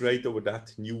integrate over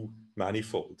that new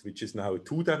manifold, which is now a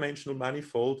two-dimensional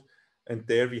manifold. And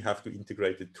there we have to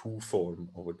integrate a two form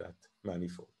over that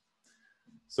manifold.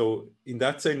 So in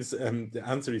that sense, the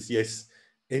answer is yes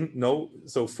and no.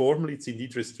 So formally, it's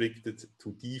indeed restricted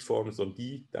to D forms on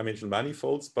D-dimensional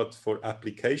manifolds. But for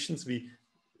applications, we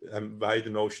by the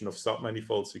notion of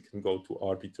submanifolds, we can go to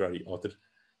arbitrary other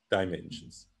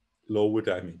dimensions, lower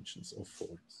dimensions of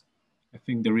forms. I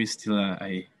think there is still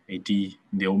a D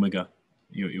in the omega.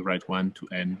 You write 1 to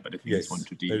n, but I think Yes, it's 1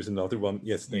 to D. There's another one.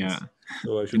 Yes, thanks. Yeah.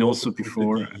 So I should And also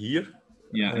before put the D here.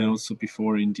 Yeah, and also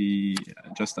before in the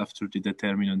just after the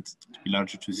determinant to be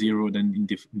larger to 0, then in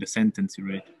the sentence you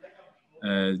write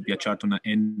be a chart on an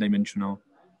n-dimensional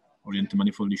oriented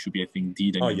manifold. It should be, I think,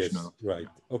 d-dimensional. Oh, yes, right.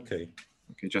 Okay.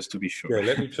 Okay, just to be sure. Yeah,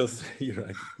 let me just you're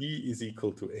right. D is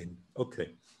equal to n. Okay.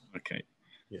 Okay.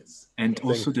 Yes. And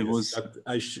also there was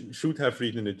I should have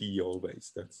written a D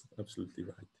always. That's absolutely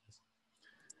right.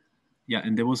 Yeah,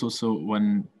 and there was also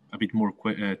one a bit more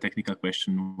technical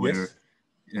question whether. Yes.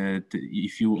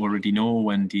 If you already know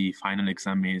when the final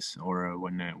exam is, or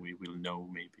when we will know,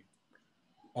 maybe.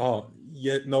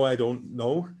 Yeah, no, I don't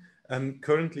know.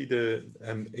 Currently, the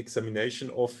examination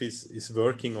office is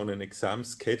working on an exam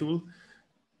schedule,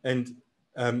 and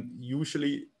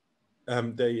usually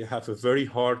they have a very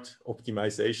hard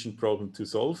optimization problem to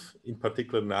solve, in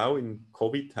particular now in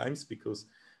COVID times, because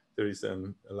there is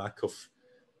a lack of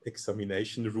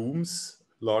examination rooms,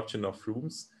 large enough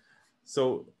rooms.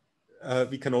 So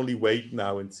we can only wait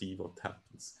now and see what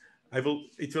happens.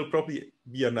 It will probably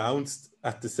be announced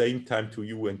at the same time to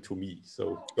you and to me.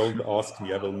 So don't ask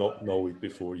me, I will not know it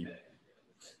before you.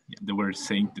 Yeah, they were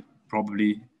saying that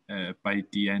probably by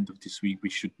the end of this week we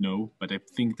should know, but I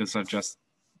think those are just,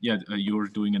 you're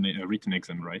doing a written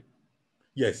exam, right?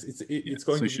 Yes, it's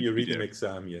going to be a written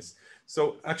exam, yes.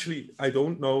 So actually, I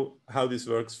don't know how this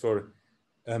works for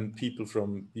people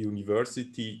from the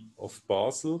University of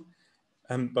Basel,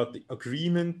 but the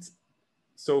agreement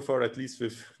so far, at least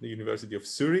with the University of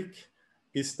Zurich,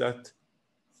 is that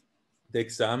the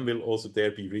exam will also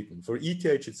there be written. For ETH,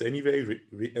 it's anyway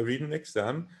a written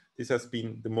exam.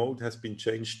 The mode has been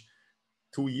changed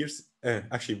 2 years,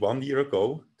 actually 1 year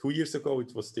ago. 2 years ago,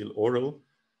 it was still oral.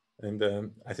 And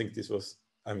I think this was,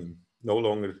 no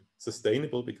longer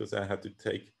sustainable because I had to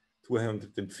take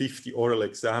 250 oral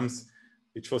exams,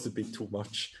 which was a bit too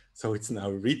much. So it's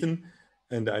now written.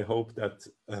 And I hope that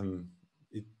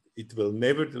it will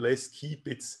nevertheless keep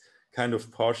its kind of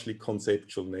partially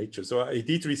conceptual nature. So I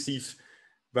did receive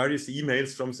various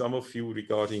emails from some of you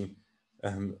regarding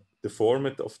the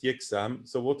format of the exam.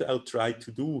 So what I'll try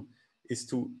to do is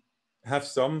to have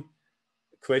some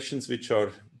questions which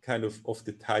are kind of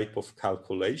the type of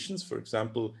calculations. For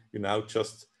example, you now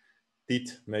just did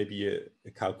maybe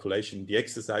a calculation in the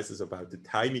exercises about the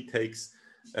time it takes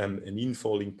an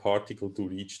infalling particle to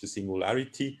reach the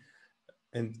singularity.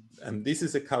 And this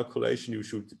is a calculation you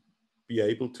should be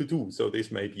able to do. So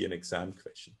this may be an exam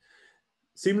question.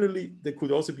 Similarly, there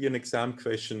could also be an exam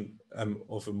question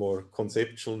of a more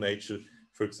conceptual nature,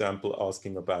 for example,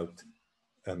 asking about,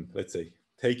 let's say,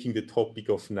 taking the topic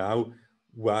of now,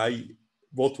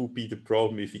 what would be the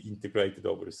problem if we integrated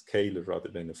over a scalar rather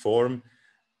than a form,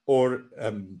 or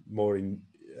more in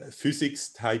physics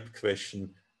type question,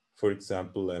 for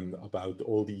example, about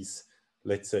all these,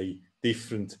 let's say,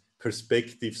 different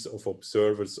perspectives of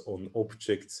observers on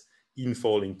objects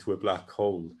infalling to a black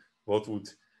hole. What would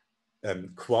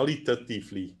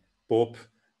qualitatively Bob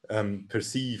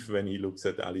perceive when he looks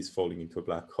at Alice falling into a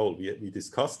black hole? We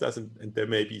discussed that, and there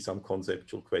may be some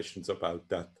conceptual questions about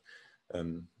that,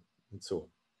 and so on.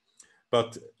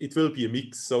 but it will be a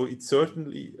mix. So it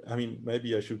certainly, I mean,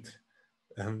 maybe I should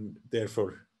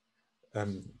therefore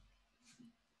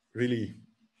really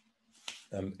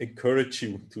encourage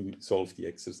you to solve the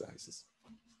exercises.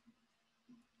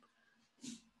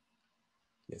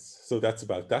 Yes, so that's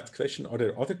about that question. Are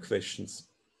there other questions?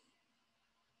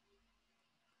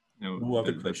 No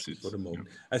other questions for the moment.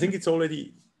 No. I think it's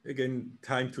already, again,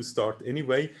 time to start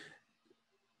anyway.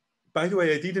 By the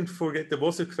way, I didn't forget, there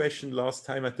was a question last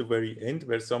time at the very end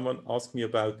where someone asked me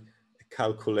about a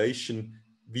calculation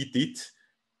we did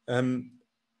in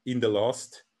the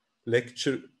last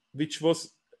lecture, which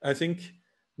was, I think,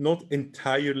 not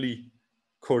entirely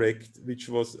correct, which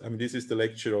was, I mean, this is the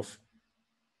lecture of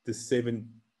the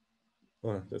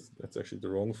that's actually the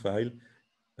wrong file.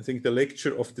 I think the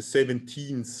lecture of the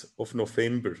 17th of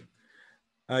November.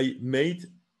 I made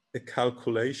a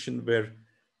calculation where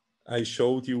I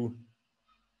showed you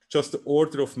just the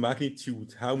order of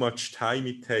magnitude, how much time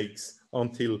it takes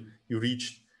until you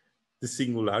reach the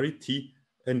singularity.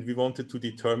 And we wanted to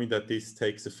determine that this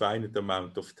takes a finite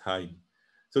amount of time.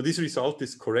 So this result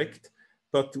is correct,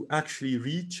 but to actually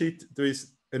reach it, there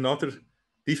is another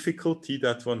difficulty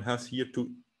that one has here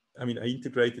to, I mean, I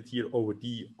integrated here over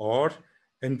dr,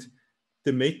 and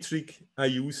the metric I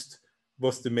used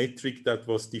was the metric that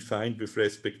was defined with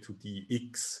respect to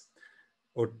dx,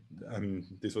 or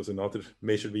this was another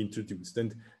measure we introduced.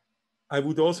 And I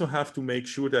would also have to make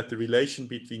sure that the relation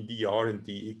between dr and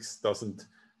dx doesn't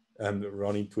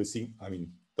run into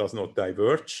does not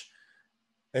diverge.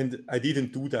 And I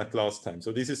didn't do that last time.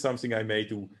 So this is something I may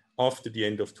do after the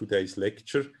end of today's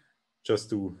lecture, just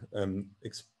to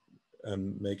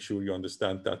make sure you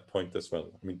understand that point as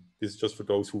well. I mean, this is just for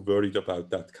those who worried about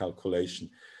that calculation.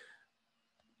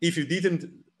 If you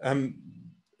didn't,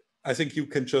 I think you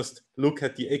can just look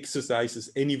at the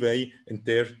exercises anyway, and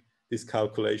there this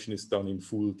calculation is done in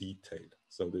full detail.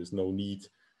 So there's no need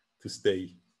to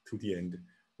stay to the end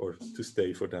or to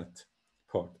stay for that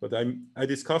part. But I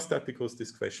discussed that because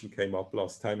this question came up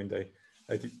last time and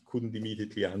I couldn't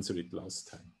immediately answer it last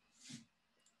time.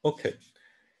 Okay.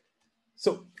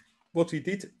 So what we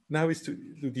did now is to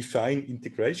define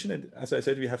integration. And as I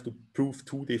said, we have to prove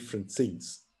two different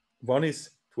things. One is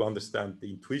to understand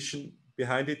the intuition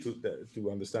behind it,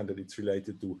 to understand that it's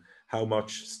related to how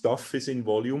much stuff is in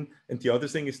volume. And the other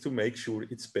thing is to make sure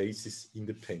it's basis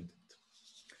independent.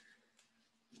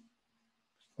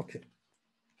 Okay.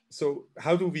 So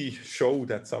how do we show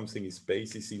that something is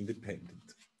basis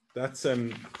independent? That's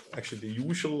actually the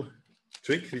usual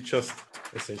trick. We just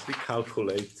essentially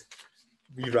calculate.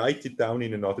 We write it down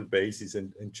in another basis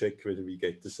and check whether we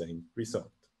get the same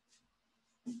result.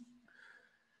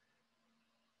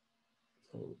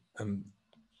 So, in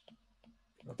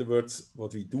other words,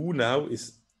 what we do now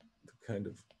is to kind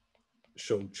of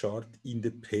show chart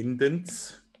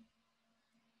independence.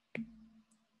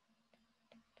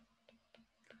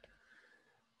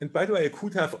 And by the way, I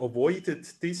could have avoided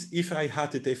this if I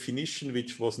had a definition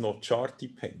which was not chart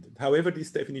dependent. However, this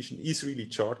definition is really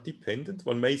chart dependent.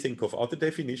 One may think of other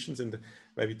definitions, and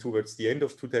maybe towards the end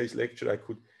of today's lecture, I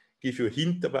could give you a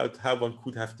hint about how one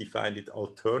could have defined it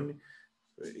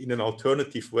in an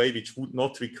alternative way, which would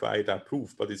not require that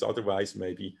proof, but is otherwise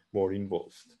maybe more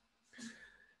involved.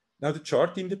 Now,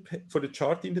 for the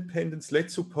chart independence,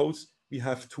 let's suppose we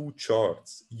have two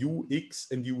charts, ux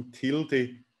and u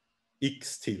tilde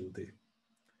x tilde.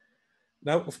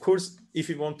 Now, of course, if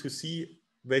we want to see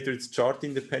whether it's chart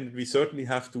independent, we certainly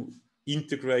have to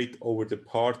integrate over the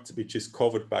part which is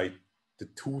covered by the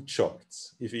two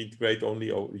charts. If we integrate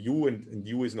only over u and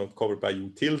u is not covered by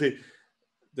u tilde,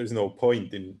 there's no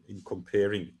point in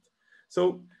comparing it.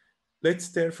 So let's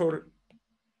therefore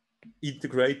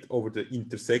integrate over the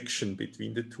intersection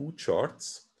between the two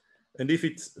charts. And if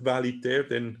it's valid there,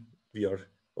 then we are,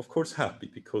 of course,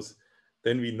 happy, because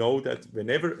then we know that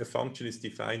whenever a function is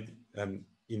defined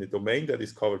in a domain that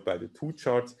is covered by the two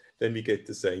charts, then we get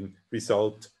the same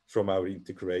result from our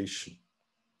integration.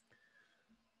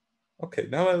 Okay,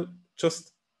 now I'll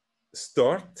just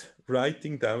start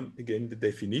writing down again the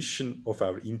definition of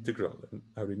our integral. And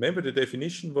I remember the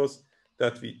definition was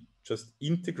that we just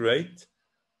integrate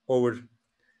over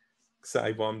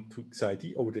xi1 to xi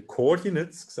d, over the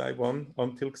coordinates xi1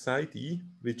 until xi d,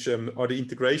 which are the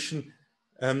integration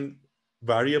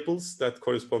variables that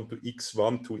correspond to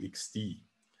x1 to xd.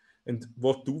 And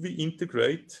what do we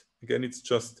integrate? Again, it's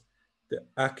just the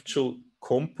actual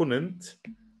component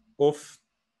of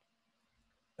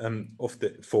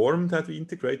the form that we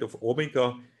integrate, of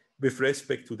omega, with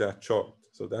respect to that chart.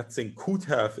 So that thing could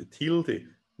have a tilde.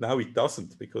 Now it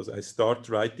doesn't, because I start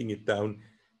writing it down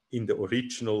in the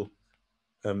original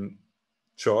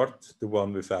chart, the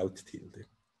one without tilde.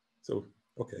 So,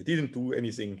 okay, I didn't do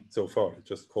anything so far. I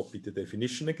just copied the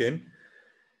definition again.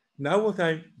 Now what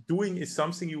I'm doing is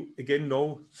something you again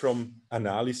know from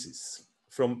analysis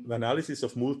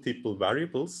of multiple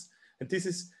variables. And this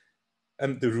is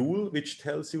the rule which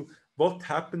tells you what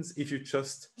happens if you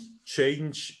just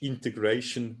change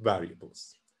integration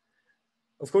variables.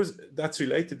 Of course, that's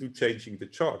related to changing the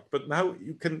chart, but now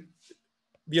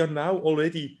we are now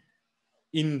already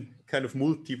in kind of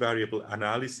multivariable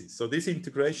analysis. So this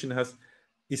integration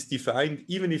is defined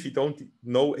even if you don't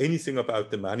know anything about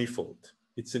the manifold.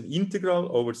 It's an integral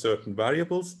over certain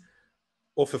variables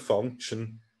of a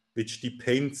function which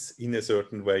depends in a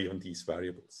certain way on these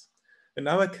variables. And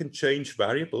now I can change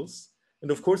variables.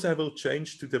 And of course, I will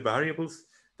change to the variables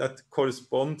that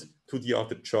correspond to the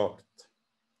other chart.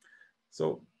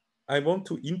 So I want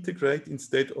to integrate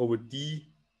instead over d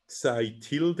psi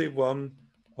tilde 1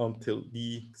 until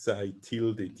d psi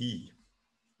tilde d.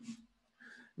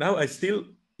 Now I still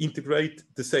integrate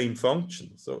the same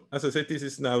function. So as I said, this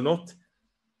is now not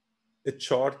a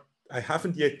chart. I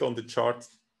haven't yet done the chart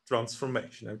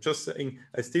transformation. I'm just saying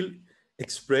I still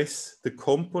express the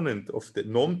component of the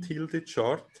non-tilde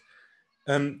chart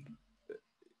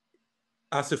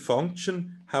as a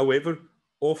function, however,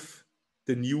 of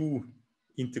the new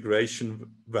integration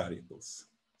variables.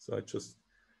 So I just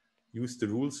use the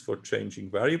rules for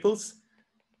changing variables.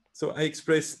 So I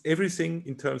express everything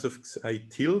in terms of psi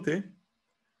tilde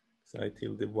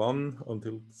 1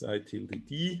 until psi tilde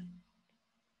d.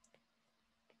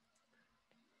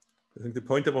 I think the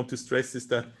point I want to stress is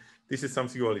that this is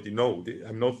something you already know.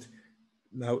 I'm not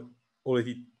now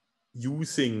already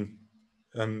using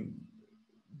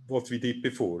what we did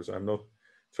before, so I'm not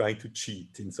trying to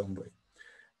cheat in some way.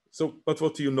 So, but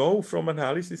what you know from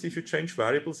analysis, if you change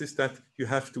variables, is that you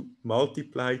have to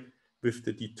multiply with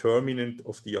the determinant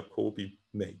of the Jacobi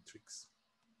matrix.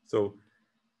 So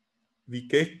we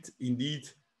get indeed,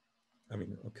 I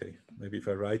mean, okay, maybe if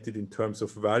I write it in terms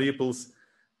of variables,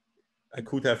 I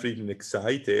could have written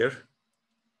xi there,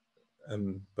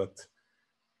 but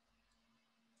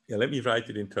yeah, let me write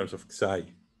it in terms of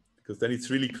xi, because then it's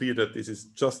really clear that this is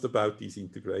just about these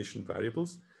integration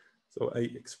variables. So I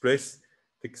express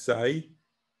the xi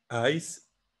i's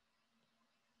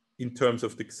in terms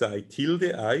of the xi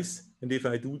tilde i's, and if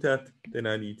I do that, then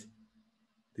I need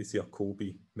this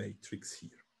Jacobi matrix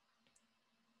here,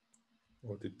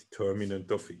 or the determinant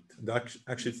of it. And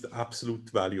actually, it's the absolute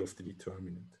value of the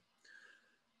determinant.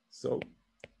 So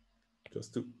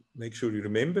just to make sure you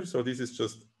remember, so this is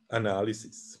just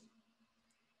analysis.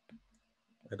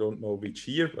 I don't know which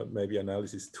here, but maybe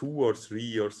analysis 2 or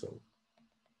 3 or so.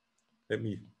 Let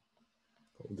me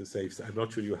go on the safe side. I'm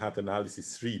not sure you had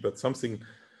analysis 3, but something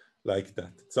like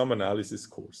that, some analysis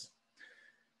course.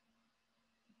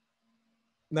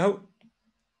 Now,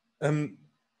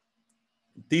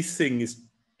 this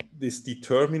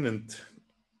determinant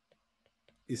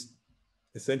is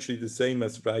essentially the same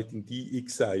as writing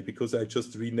dxi, because I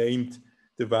just renamed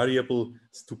the variable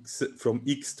from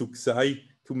x to xi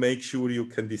to make sure you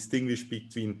can distinguish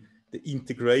between the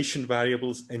integration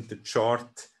variables and the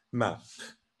chart map.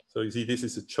 So you see, this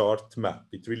is a chart map.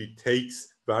 It really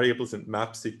takes variables and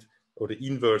maps it, or the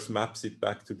inverse maps it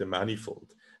back to the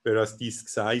manifold, whereas these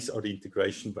xi's are the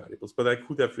integration variables. But I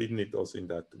could have written it also in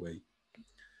that way.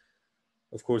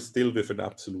 Of course, still with an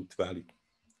absolute value.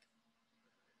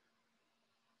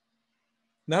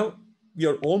 Now we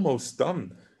are almost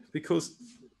done, because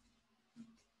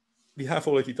we have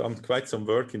already done quite some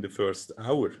work in the first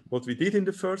hour. What we did in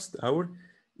the first hour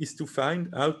is to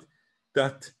find out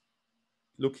that,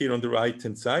 look here on the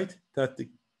right-hand side, that the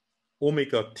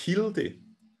omega tilde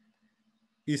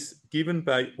is given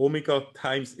by omega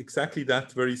times exactly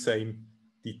that very same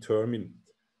determinant.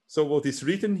 So what is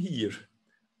written here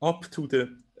up to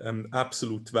the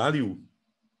absolute value,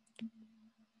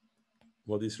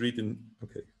 what is written,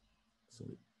 okay,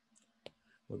 sorry,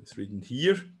 what is written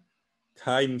here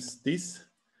times this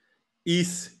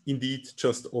is indeed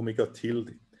just omega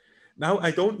tilde. Now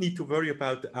I don't need to worry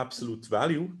about the absolute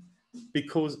value,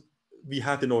 because we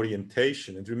had an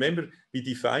orientation. And remember, we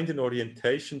defined an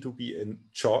orientation to be a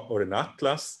chart or an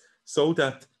atlas, so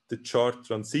that the chart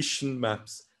transition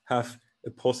maps have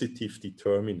a positive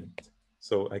determinant.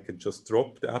 So I can just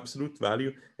drop the absolute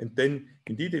value. And then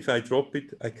indeed, if I drop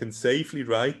it, I can safely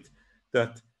write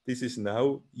that this is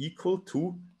now equal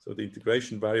to, so the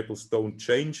integration variables don't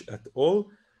change at all.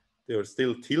 They are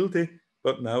still tilde,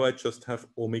 but now I just have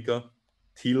omega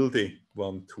tilde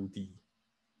 1 to d.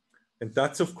 And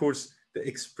that's, of course, the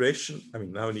expression. I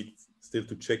mean, now I need still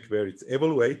to check where it's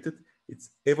evaluated. It's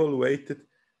evaluated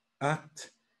at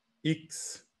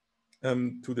x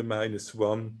to the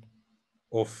 -1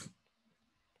 of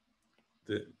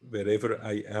wherever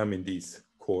I am in these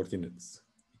coordinates,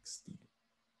 xd.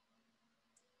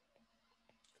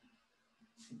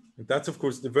 And that's, of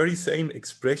course, the very same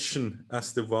expression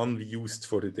as the one we used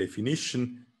for the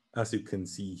definition, as you can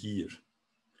see here.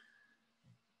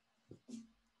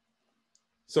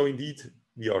 So indeed,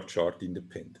 we are chart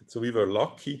independent. So we were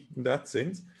lucky in that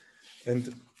sense,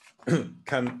 and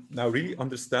can now really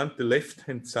understand the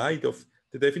left-hand side of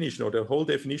the definition, or the whole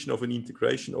definition of an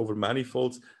integration over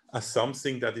manifolds, as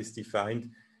something that is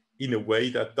defined in a way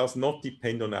that does not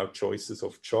depend on our choices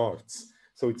of charts.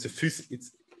 So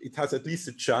it has at least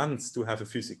a chance to have a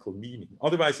physical meaning.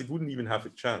 Otherwise, it wouldn't even have a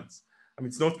chance. I mean,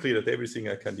 it's not clear that everything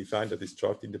I can define that is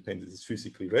chart independent is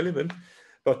physically relevant,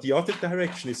 but the other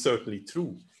direction is certainly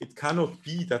true. It cannot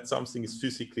be that something is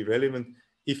physically relevant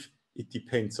if it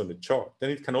depends on a chart.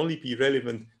 Then it can only be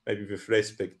relevant maybe with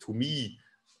respect to me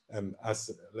as,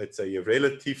 let's say, a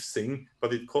relative thing,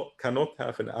 but it cannot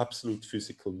have an absolute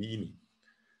physical meaning.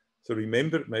 So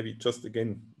remember, maybe just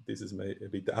again, this is a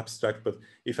bit abstract, but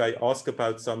if I ask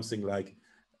about something like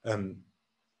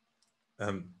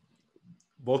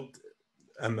what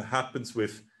happens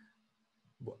with,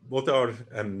 what are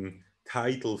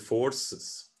tidal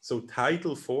forces? So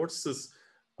tidal forces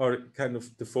are kind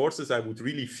of the forces I would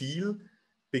really feel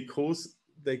because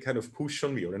they kind of push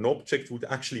on me, or an object would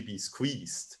actually be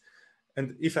squeezed.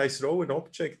 And if I throw an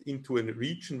object into a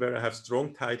region where I have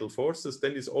strong tidal forces,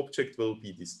 then this object will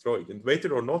be destroyed. And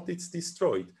whether or not it's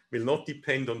destroyed will not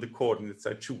depend on the coordinates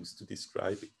I choose to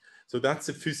describe it. So that's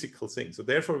a physical thing. So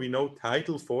therefore, we know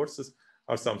tidal forces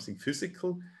are something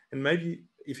physical. And maybe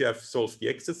if you have solved the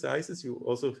exercises, you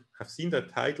also have seen that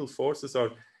tidal forces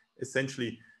are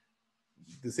essentially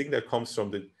the thing that comes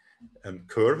from the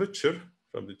curvature,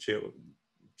 from the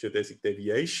geodesic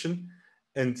deviation.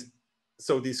 And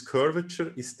so this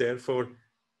curvature is therefore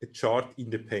a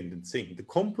chart-independent thing. The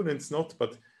components not,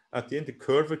 but at the end, the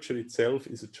curvature itself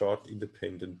is a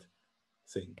chart-independent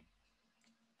thing.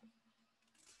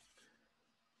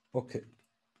 Okay.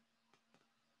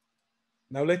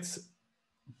 Now let's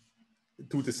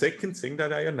do the second thing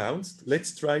that I announced.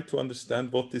 Let's try to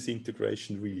understand what this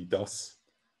integration really does.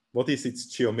 What is its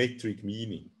geometric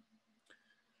meaning?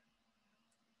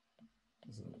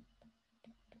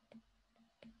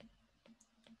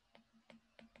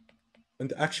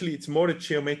 And actually, it's more a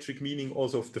geometric meaning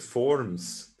also of the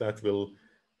forms that will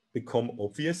become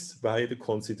obvious by the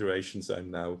considerations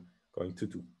I'm now going to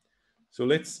do. So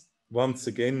let's once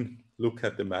again look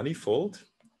at the manifold,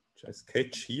 which I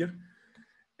sketch here.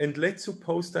 And let's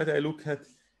suppose that I look at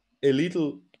a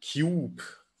little cube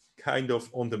kind of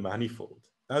on the manifold.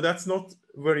 Now, that's not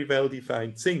a very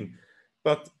well-defined thing,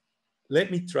 but let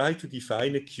me try to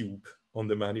define a cube on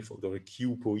the manifold, or a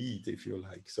cuboid, if you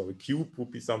like. So a cube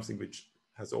would be something which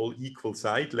has all equal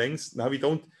side lengths. Now we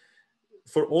don't,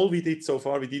 for all we did so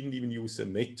far, we didn't even use a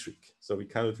metric. So we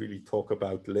cannot really talk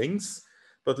about lengths.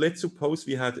 But let's suppose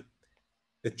we had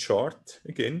a chart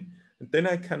again, and then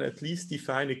I can at least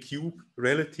define a cube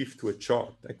relative to a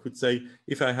chart. I could say,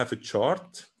 if I have a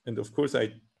chart, and of course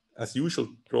I, as usual,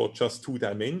 draw just 2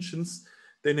 dimensions,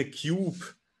 then a cube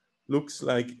looks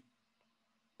like,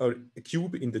 or a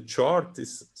cube in the chart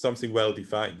is something well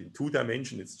defined. In 2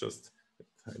 dimensions, it's just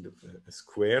kind of a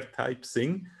square type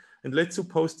thing. And let's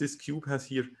suppose this cube has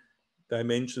here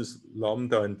dimensions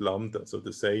lambda and lambda, so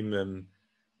the same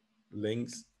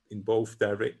length in both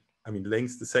directions. I mean,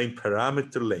 length, the same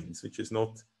parameter length, which is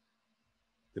not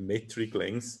the metric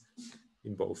length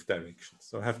in both directions.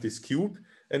 So I have this cube,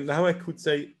 and now I could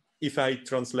say, if I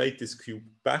translate this cube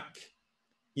back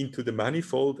into the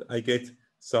manifold, I get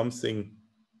something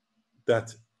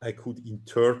that I could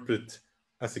interpret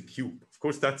as a cube. Of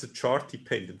course, that's a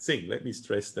chart-dependent thing. Let me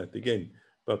stress that again,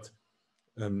 but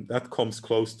that comes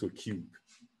close to a cube.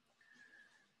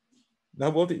 Now,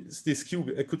 what is this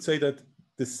cube? I could say that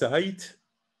the sides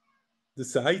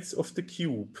of the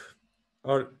cube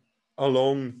are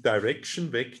along direction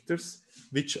vectors,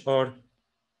 which are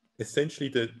essentially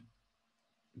the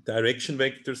direction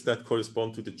vectors that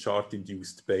correspond to the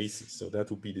chart-induced basis. So that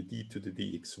would be the d to the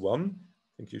dx1. I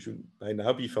think you should by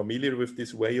now be familiar with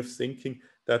this way of thinking.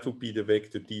 That would be the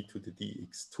vector d to the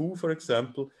dx2, for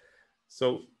example.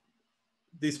 So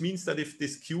this means that if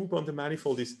this cube on the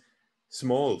manifold is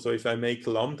small, so if I make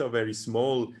lambda very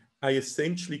small, I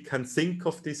essentially can think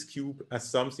of this cube as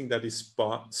something that is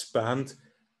spanned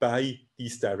by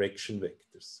these direction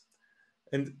vectors.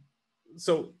 And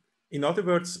so, in other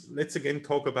words, let's again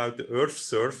talk about the Earth's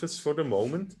surface for the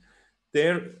moment.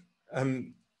 There,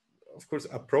 of course,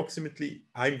 approximately,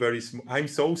 I'm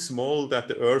so small that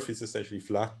the Earth is essentially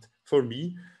flat for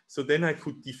me. So then I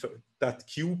could that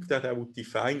cube that I would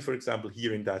define, for example,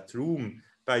 here in that room,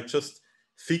 by just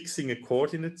fixing a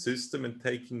coordinate system and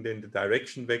taking then the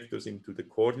direction vectors into the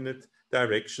coordinate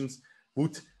directions,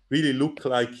 would really look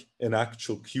like an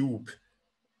actual cube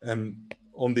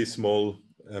on this small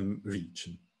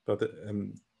region. But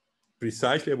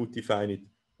precisely I would define it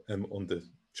on the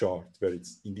chart where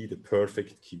it's indeed a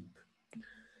perfect cube.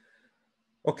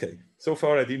 Okay, so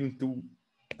far I didn't do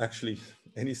actually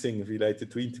anything related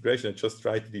to integration. I just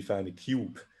tried to define a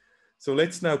cube. So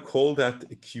let's now call that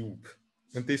a cube.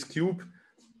 And this cube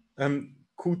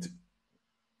could,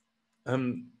 I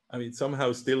mean,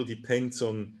 somehow still depends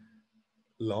on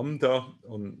lambda,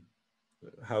 on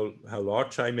how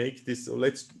large I make this. So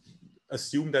let's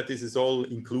assume that this is all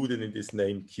included in this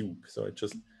name cube. So I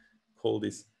just call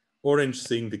this orange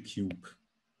thing the cube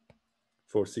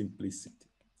for simplicity.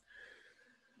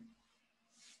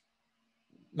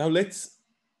 Now let's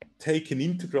take an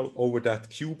integral over that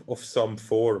cube of some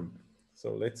form.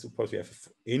 So let's suppose we have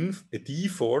a d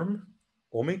form,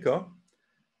 omega.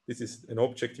 This is an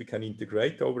object we can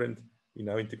integrate over, and we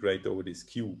now integrate over this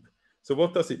cube. So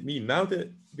what does it mean? Now,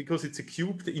 because it's a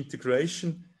cube, the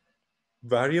integration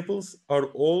variables are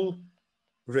all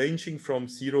ranging from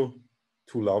 0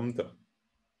 to lambda.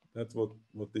 That's what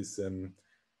this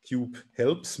cube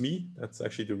helps me. That's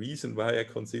actually the reason why I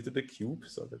consider the cube,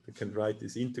 so that I can write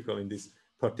this integral in this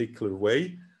particular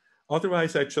way.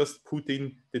 Otherwise, I just put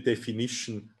in the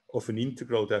definition of an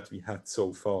integral that we had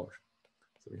so far.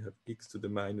 So we have x to the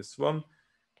minus 1.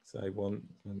 So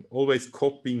I'm always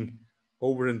copying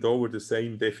over and over the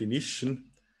same definition,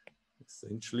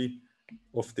 essentially,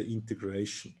 of the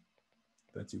integration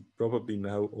that you probably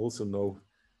now also know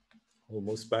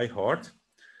almost by heart.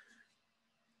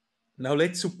 Now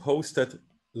let's suppose that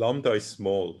lambda is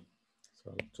small.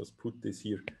 So I'll just put this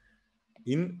here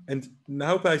in. And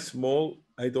now by small,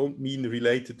 I don't mean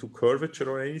related to curvature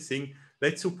or anything.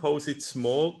 Let's suppose it's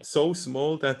small, so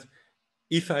small that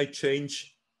if I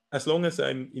change, as long as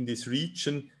I'm in this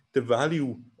region, the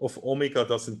value of omega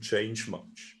doesn't change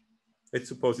much. Let's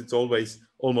suppose it's always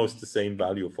almost the same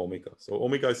value of omega. So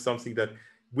omega is something that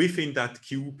within that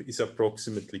cube is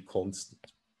approximately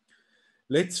constant.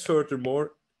 Let's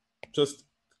furthermore just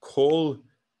call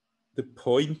the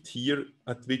point here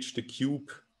at which the cube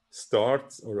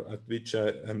starts, or at which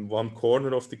one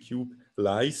corner of the cube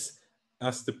lies,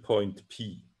 as the point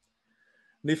P.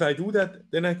 And if I do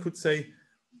that, then I could say,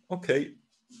 okay,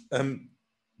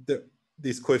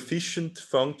 this coefficient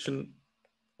function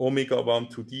omega 1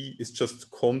 to d is just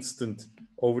constant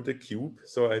over the cube.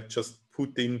 So I just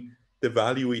put in the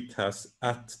value it has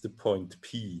at the point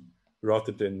P,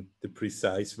 rather than the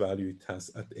precise value it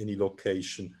has at any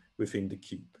location within the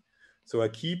cube. So I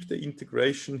keep the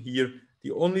integration here.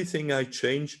 The only thing I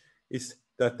change is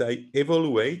that I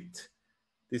evaluate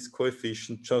this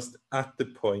coefficient just at the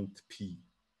point P.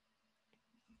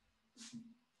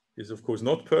 This is of course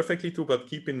not perfectly true, but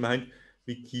keep in mind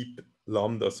we keep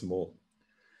lambda small.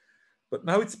 But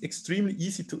now it's extremely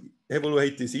easy to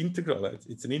evaluate this integral.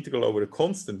 It's an integral over a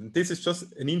constant. And this is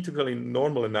just an integral in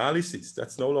normal analysis.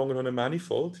 That's no longer on a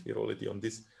manifold. We're already on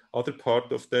this other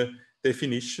part of the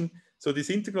definition. So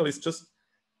this integral is just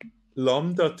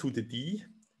lambda to the d.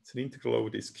 It's an integral over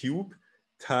this cube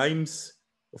times,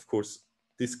 of course,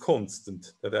 this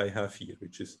constant that I have here,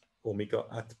 which is omega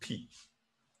at p.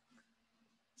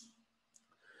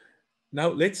 Now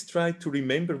let's try to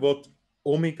remember what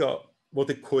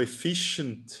a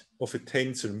coefficient of a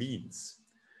tensor means.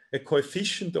 A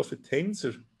coefficient of a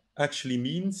tensor actually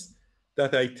means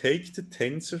that I take the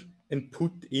tensor and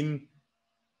put in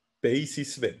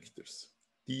basis vectors,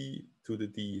 d to the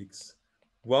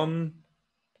dx1,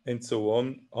 and so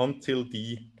on, until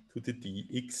d to the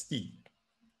dxd.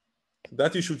 So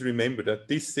that you should remember, that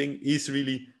this thing is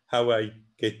really how I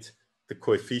get the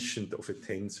coefficient of a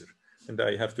tensor. And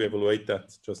I have to evaluate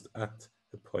that just at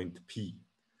the point P.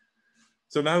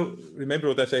 So now remember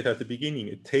what I said at the beginning.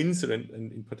 A tensor,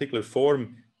 and in particular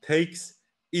form,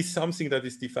 is something that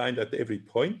is defined at every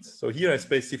point. So here I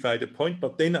specify the point,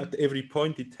 but then at every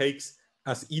point it takes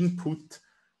as input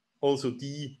also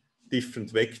d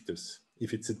different vectors,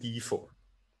 if it's a d form.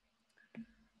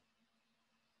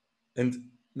 And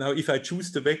now if I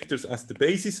choose the vectors as the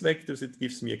basis vectors, it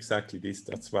gives me exactly this.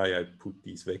 That's why I put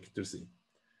these vectors in.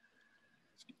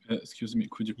 Excuse me,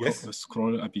 could you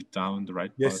scroll a bit down the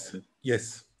right part?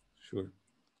 Yes, sure.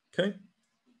 Okay.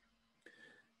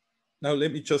 Now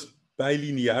let me just, by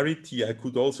linearity, I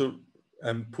could also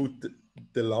put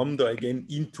the lambda again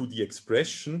into the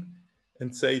expression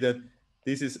and say that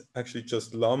this is actually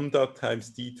just lambda times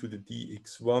d to the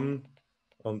dx1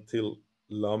 until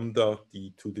lambda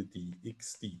d to the d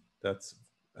xd. That's,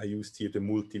 I used here the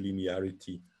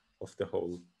multilinearity of the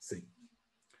whole thing.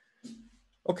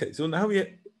 Okay, so now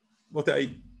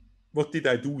what did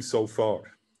I do so far?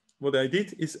 What I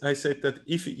did is I said that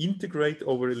if we integrate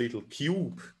over a little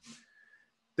cube,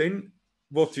 then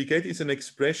what we get is an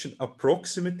expression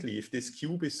approximately, if this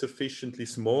cube is sufficiently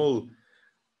small,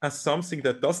 as something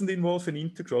that doesn't involve an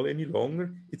integral any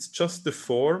longer. It's just the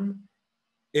form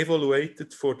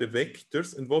evaluated for the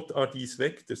vectors. And what are these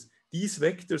vectors? These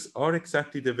vectors are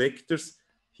exactly the vectors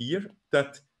here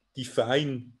that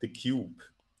define the cube,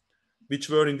 which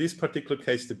were in this particular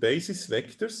case the basis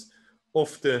vectors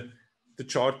of the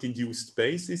chart-induced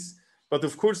basis. But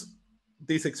of course,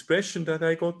 this expression that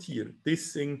I got here,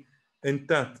 this thing and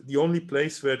that, the only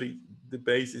place where the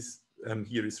basis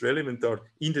here is relevant are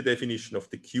in the definition of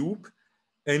the cube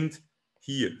and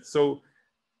here. So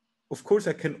of course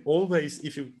I can always,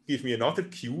 if you give me another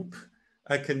cube,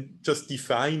 I can just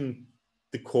define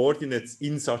the coordinates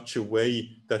in such a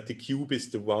way that the cube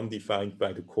is the one defined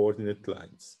by the coordinate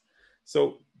lines.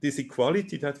 So this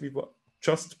equality that we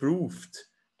just proved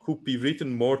could be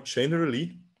written more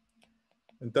generally,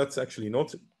 and that's actually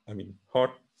not, I mean,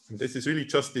 hard. And this is really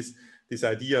just this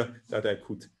idea that I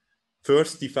could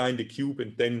first define the cube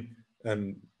and then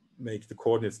make the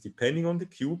coordinates depending on the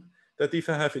cube, that if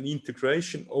I have an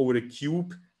integration over a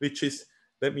cube, which is,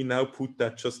 let me now put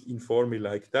that just informally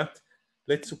like that.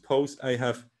 Let's suppose I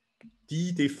have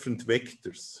d different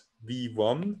vectors,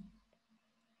 v1,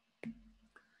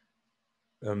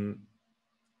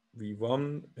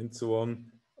 v1 and so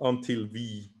on until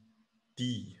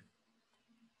vd.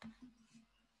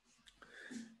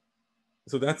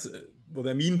 So that's what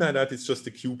I mean by that. It's just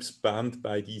the cube spanned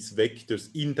by these vectors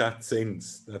in that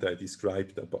sense that I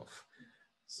described above.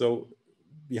 So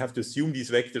we have to assume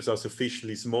these vectors are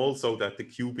sufficiently small so that the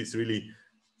cube is really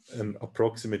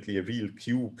approximately a real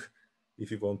cube,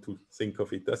 if you want to think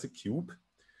of it as a cube.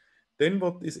 Then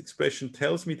what this expression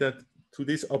tells me that to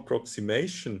this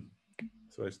approximation,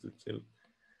 so as to tell,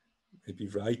 maybe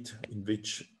write in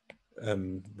which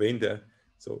when there,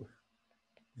 so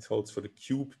this holds for the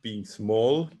cube being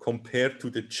small compared to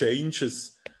the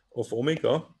changes of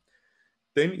omega,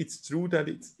 then it's true that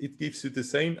it gives you the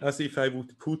same as if I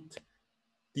would put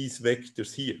these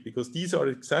vectors here, because these are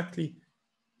exactly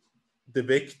the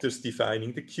vectors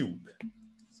defining the cube.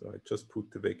 So I just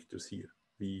put the vectors here,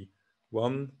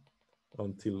 v1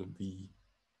 until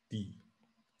vd.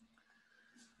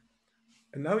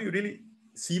 And now you really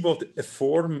see what a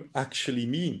form actually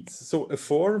means. So a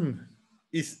form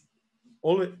is,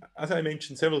 as I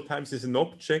mentioned several times, is an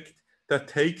object that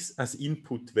takes as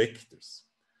input vectors.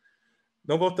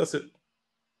 Now, what does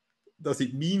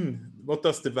it mean? What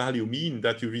does the value mean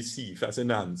that you receive as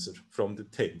an answer from the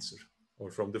tensor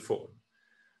or from the form?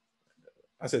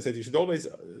 As I said, you should always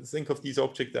think of these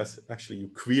objects as actually you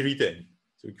query them.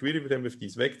 So you query them with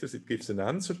these vectors, it gives an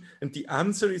answer. And the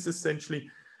answer is essentially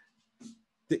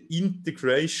the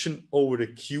integration over a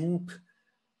cube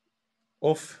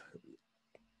of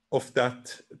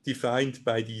that defined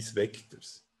by these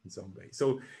vectors in some way.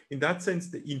 So in that sense,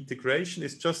 the integration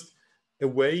is just a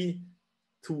way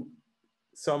to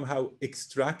somehow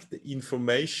extract the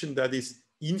information that is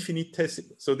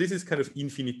infinitesimal. So this is kind of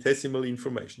infinitesimal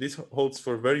information. This holds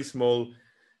for very small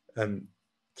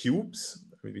cubes.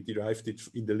 I mean, we derived it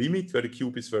in the limit where the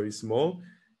cube is very small.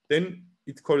 Then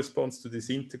it corresponds to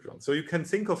this integral. So you can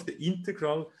think of the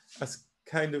integral as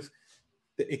kind of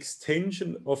the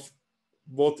extension of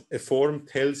what a form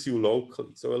tells you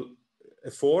locally. So a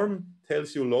form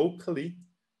tells you locally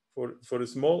for a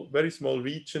small, very small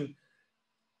region,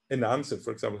 an answer,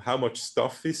 for example, how much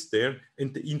stuff is there,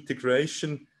 and the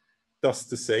integration does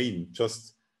the same,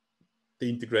 just the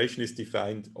integration is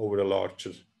defined over a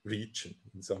larger region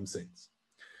in some sense.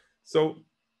 So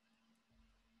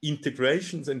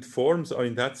integrations and forms are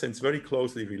in that sense very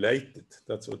closely related.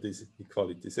 That's what this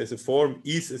equality says. A form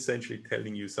is essentially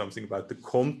telling you something about the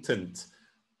content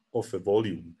of a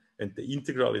volume, and the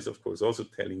integral is of course also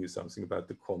telling you something about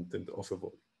the content of a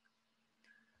volume.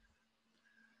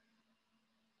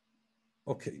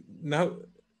 Okay, now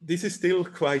this is still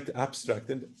quite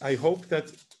abstract, and I hope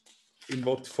that in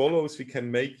what follows we can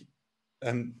make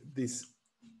this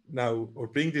now, or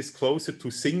bring this closer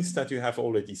to things that you have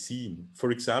already seen.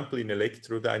 For example, in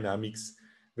electrodynamics,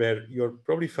 where you're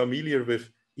probably familiar with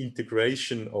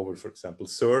integration over, for example,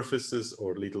 surfaces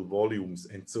or little volumes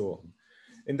and so on.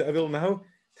 And I will now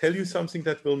tell you something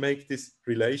that will make this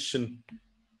relation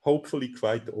hopefully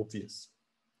quite obvious.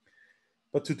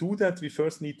 But to do that, we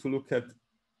first need to look at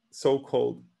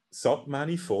so-called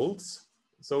submanifolds.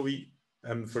 So we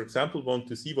for example, want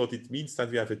to see what it means that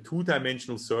we have a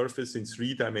two-dimensional surface in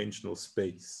three-dimensional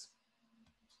space.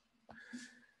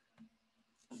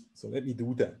 So let me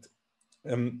do that.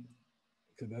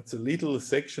 Okay, that's a little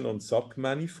section on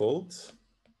submanifolds.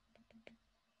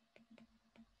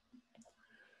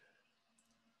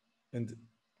 And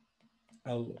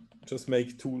I'll just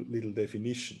make two little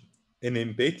definitions. An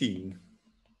embedding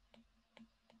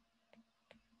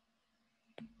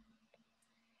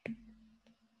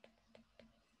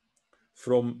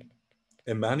from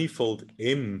a manifold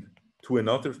M to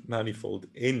another manifold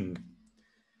N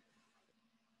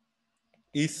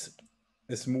is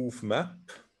a smooth map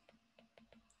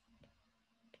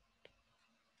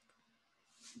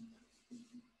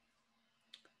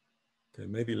okay,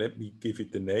 maybe let me give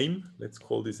it a name. Let's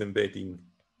call this embedding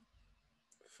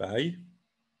phi.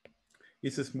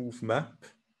 Is a smooth map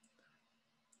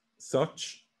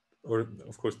such, or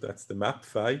of course that's the map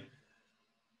phi,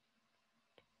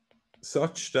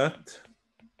 such that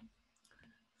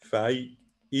phi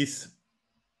is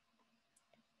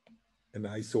an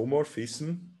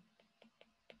isomorphism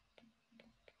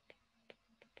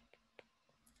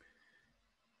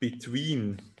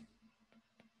between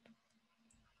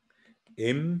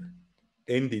M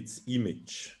and its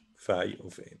image phi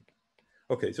of M.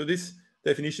 Okay, so this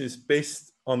definition is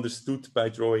best understood by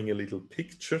drawing a little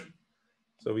picture.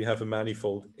 So we have a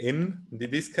manifold N, and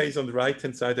in this case on the right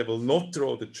hand side I will not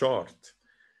draw the chart.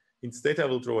 Instead I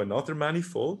will draw another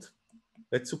manifold.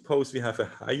 Let's suppose we have a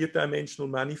higher dimensional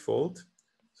manifold.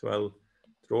 So I'll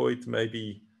draw it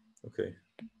maybe, okay,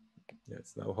 yeah,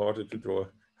 it's now harder to draw.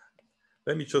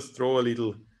 Let me just draw a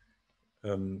little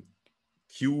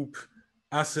cube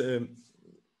as a,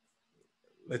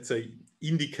 let's say,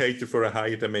 indicator for a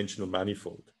higher dimensional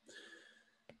manifold.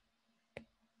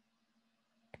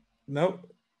 Now,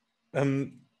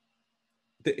 the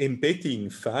embedding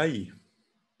phi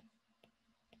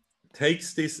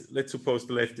takes this, let's suppose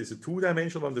the left is a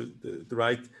two-dimensional one, the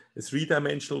right a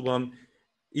three-dimensional one.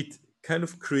 It kind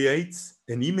of creates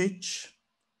an image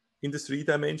in the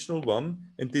three-dimensional one,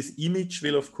 and this image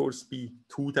will of course be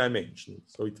two-dimensional.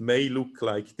 So it may look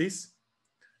like this.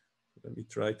 Let me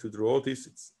try to draw this.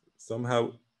 It's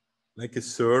somehow like a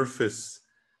surface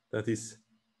that is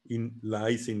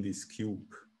lies in this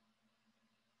cube.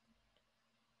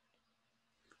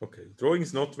 Okay, drawing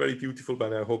is not very beautiful,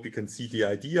 but I hope you can see the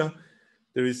idea.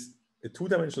 There is a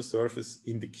two-dimensional surface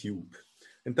in the cube.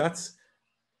 And that's,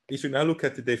 if you now look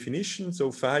at the definition,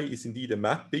 so phi is indeed a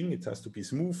mapping. It has to be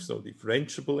smooth, so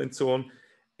differentiable and so on.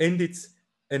 And it's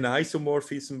an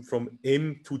isomorphism from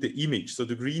M to the image. So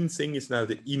the green thing is now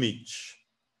the image.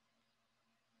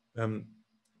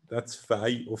 That's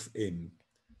phi of M,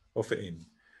 of N.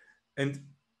 And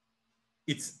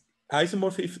it's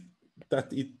isomorphism,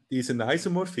 that it is an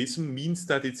isomorphism means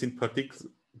that it's in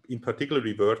particular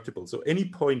revertible. So any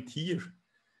point here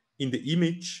in the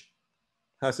image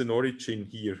has an origin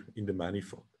here in the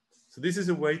manifold. So this is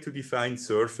a way to define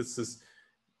surfaces.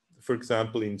 For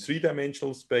example, in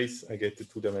three-dimensional space, I get the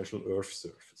two-dimensional Earth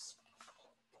surface.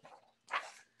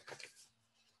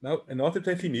 Now, another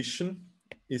definition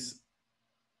is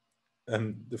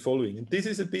the following. And this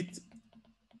is a bit,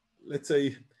 let's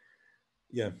say,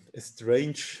 yeah, a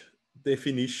strange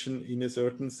definition in a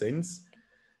certain sense,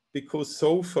 because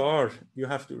so far you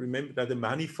have to remember that a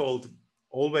manifold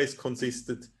always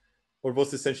consisted or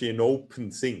was essentially an open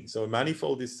thing. So a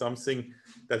manifold is something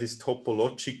that is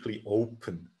topologically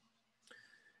open.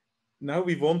 Now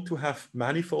we want to have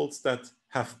manifolds that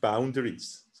have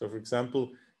boundaries. So for example,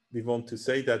 we want to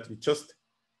say that we just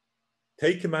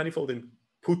take a manifold and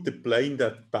put the plane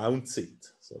that bounds it.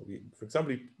 So we, for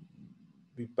example,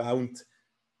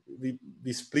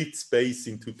 we split space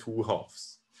into two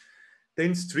halves.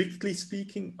 Then strictly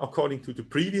speaking, according to the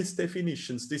previous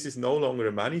definitions, this is no longer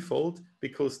a manifold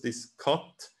because this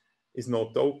cut is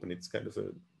not open. It's kind of a,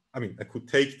 I mean, I could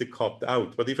take the cut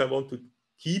out, but if I want to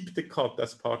keep the cut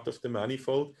as part of the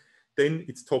manifold, then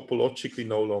it's topologically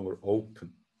no longer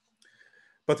open.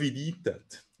 But we need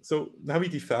that. So now we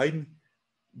define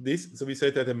this. So we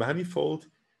said that a manifold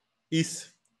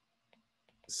is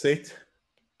said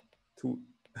to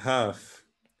have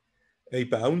a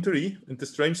boundary, and the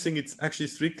strange thing, it's actually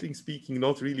strictly speaking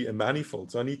not really a manifold.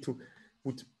 So I need to,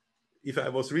 if I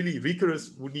was really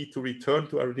rigorous, would need to return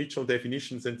to our original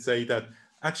definitions and say that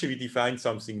actually we defined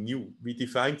something new. We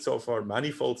defined so far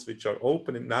manifolds which are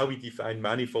open, and now we define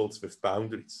manifolds with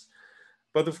boundaries.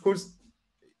 But of course,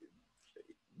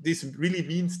 this really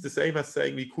means the same as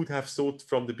saying we could have thought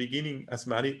from the beginning as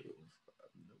we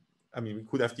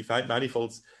could have defined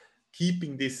manifolds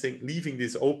keeping this thing, leaving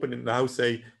this open, and now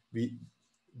say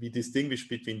we distinguish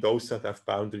between those that have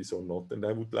boundaries or not. And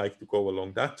I would like to go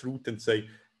along that route and say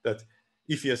that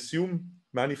if you assume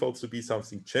manifolds to be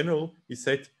something general, we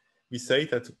say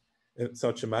that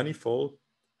such a manifold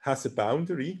has a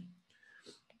boundary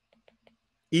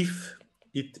if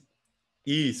it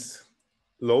is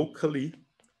locally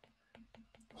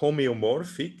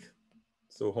homeomorphic.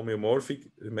 So homeomorphic,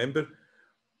 remember,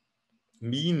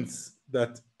 means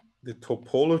that the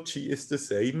topology is the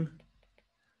same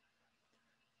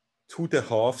to the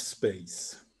half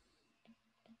space.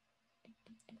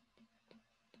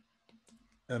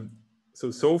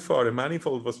 So far a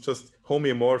manifold was just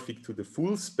homeomorphic to the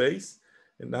full space,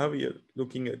 and now we are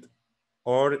looking at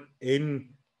Rn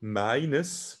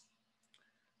minus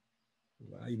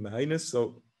y minus.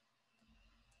 So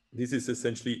this is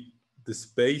essentially the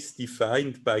space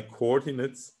defined by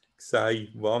coordinates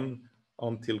xi1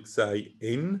 until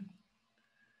xin,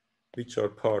 which are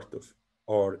part of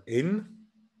Rn.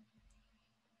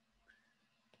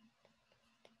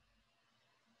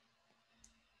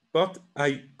 But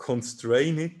I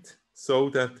constrain it so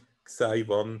that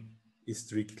xi1 is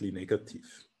strictly negative.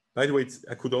 By the way,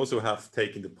 I could also have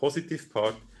taken the positive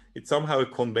part. It's somehow a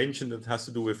convention that has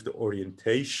to do with the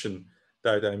orientation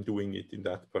that I'm doing it in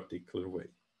that particular way.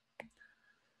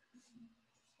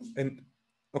 And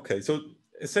okay, so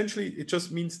essentially it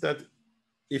just means that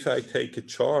if I take a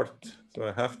chart, so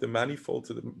I have the manifold,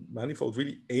 so the manifold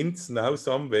really ends now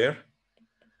somewhere.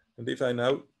 And if I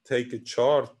now take a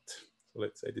chart, so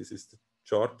let's say this is the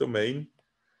chart domain,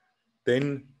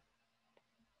 then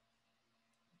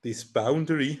this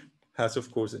boundary has,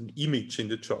 of course, an image in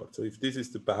the chart. So if this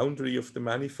is the boundary of the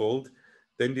manifold,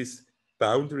 then this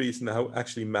boundary is now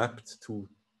actually mapped to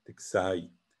the xi.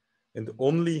 And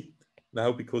only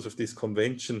now, because of this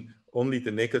convention, only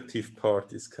the negative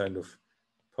part is kind of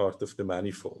part of the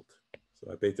manifold.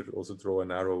 So I better also draw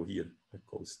an arrow here that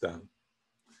goes down.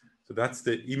 So that's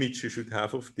the image you should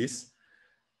have of this.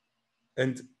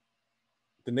 And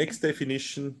the next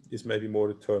definition is maybe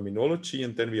more a terminology,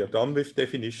 and then we are done with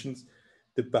definitions.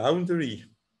 The boundary,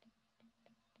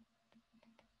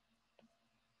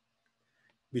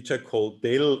 which I call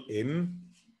del M,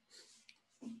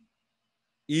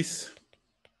 is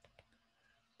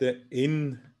the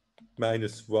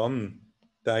n-1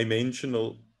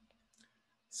 dimensional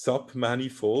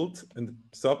submanifold. And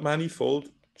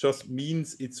submanifold just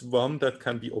means it's one that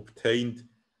can be obtained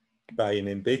by an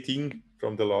embedding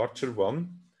from the larger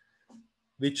one,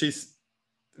 which is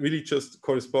really just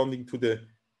corresponding to the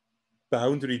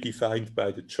boundary defined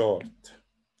by the chart.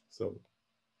 So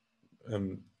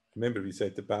remember we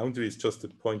said the boundary is just a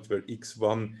point where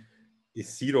x1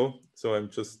 is 0. So I'm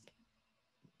just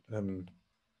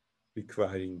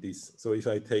requiring this. So if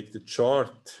I take the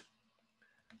chart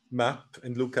map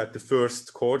and look at the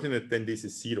first coordinate, then this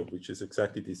is 0, which is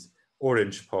exactly this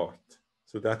orange part.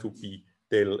 So that would be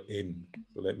del M.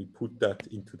 So let me put that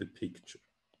into the picture.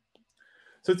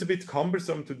 So it's a bit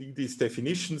cumbersome to do these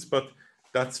definitions, but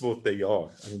that's what they are.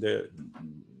 And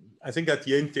I think at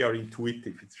the end they are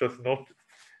intuitive. It's just not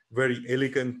very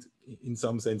elegant in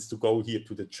some sense to go here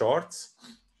to the charts,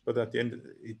 but at the end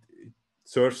it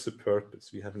serves the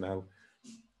purpose. We have now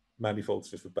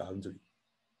manifolds with a boundary.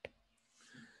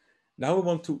 Now I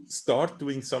want to start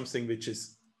doing something which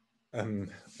is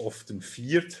often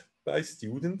feared by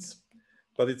students,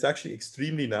 but it's actually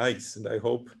extremely nice, and I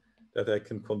hope that I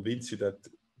can convince you that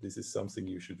this is something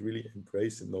you should really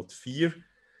embrace and not fear,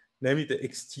 namely the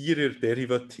exterior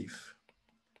derivative.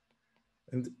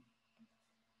 And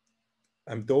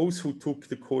those who took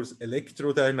the course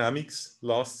electrodynamics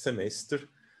last semester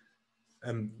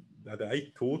that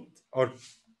I taught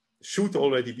should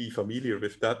already be familiar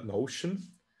with that notion,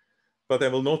 but I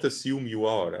will not assume you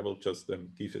are. I will just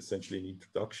give essentially an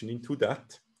introduction into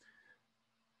that.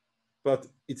 But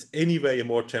it's anyway a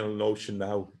more general notion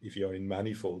now if you are in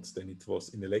manifolds than it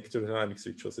was in electrodynamics,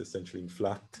 which was essentially in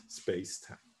flat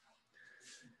space-time.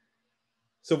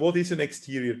 So what is an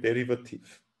exterior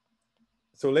derivative?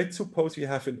 So let's suppose we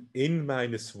have an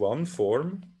n-1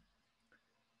 form,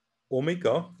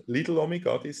 omega, little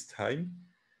omega this time,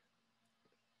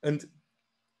 and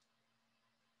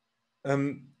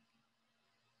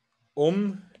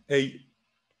on a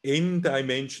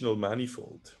n-dimensional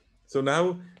manifold. So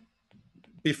now,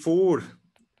 before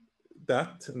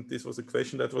that, and this was a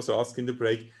question that was asked in the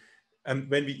break, and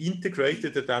when we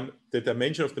integrated the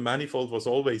dimension of the manifold was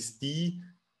always d,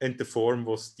 and the form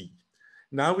was d.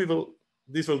 Now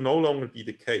this will no longer be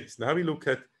the case. Now we look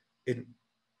at an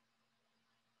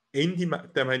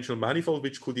n-dimensional manifold,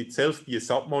 which could itself be a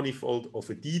submanifold of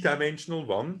a d-dimensional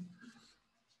one,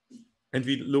 and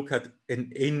we look at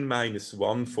an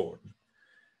n-1 form.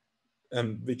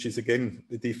 which is again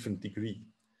a different degree.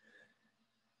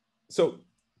 So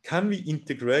can we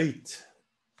integrate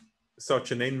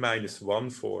such an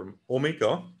n-1 form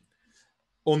omega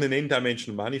on an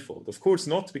n-dimensional manifold? Of course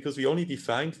not, because we only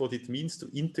defined what it means to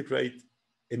integrate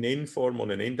an n form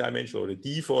on an n-dimensional or a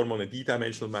d form on a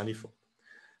d-dimensional manifold.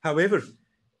 However,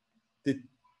 the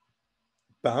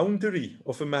boundary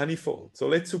of a manifold, so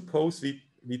let's suppose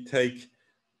we take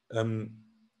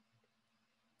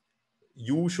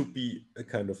U should be a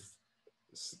kind of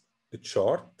a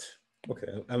chart. Okay,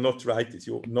 I'll not write this.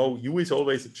 You know, U is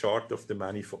always a chart of the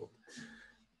manifold.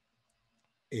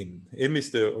 M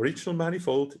is the original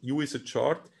manifold, U is a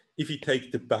chart. If you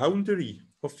take the boundary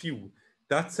of U,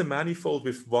 that's a manifold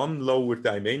with one lower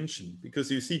dimension, because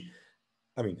you see,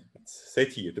 I mean, it's said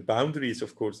here, the boundary is,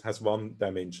 of course, has one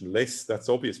dimension less. That's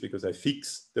obvious because I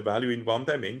fix the value in one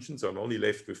dimension, so I'm only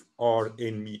left with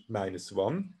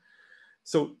Rn-1.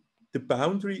 So the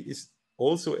boundary is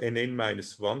also an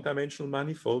n-1 dimensional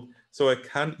manifold, so I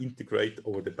can integrate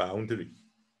over the boundary,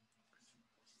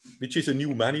 which is a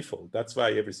new manifold. That's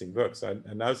why everything works. I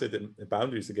now say that the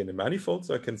boundary is again a manifold,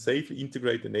 so I can safely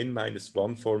integrate an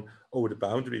n-1 form over the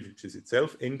boundary, which is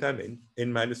itself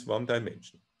n-1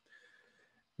 dimension.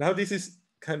 Now this is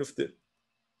kind of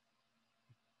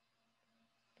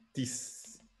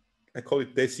this, I call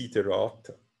it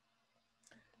desiderata.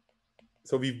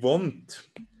 So we want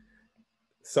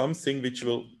something which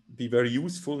will be very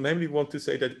useful. Namely, we want to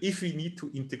say that if we need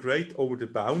to integrate over the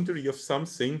boundary of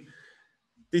something,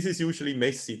 this is usually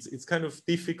messy. It's kind of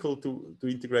difficult to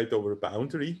integrate over a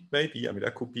boundary, maybe. I mean,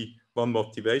 that could be one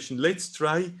motivation. Let's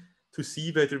try to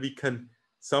see whether we can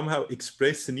somehow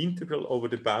express an integral over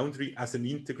the boundary as an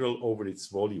integral over its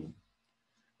volume.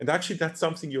 And actually, that's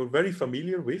something you're very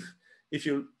familiar with. If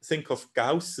you think of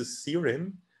Gauss's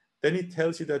theorem, then it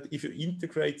tells you that if you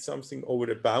integrate something over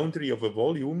a boundary of a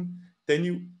volume,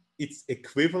 then it's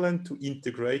equivalent to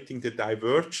integrating the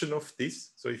divergence of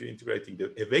this. So if you're integrating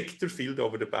a vector field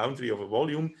over the boundary of a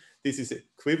volume, this is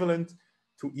equivalent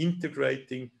to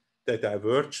integrating the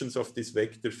divergence of this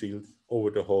vector field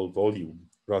over the whole volume,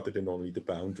 rather than only the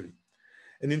boundary.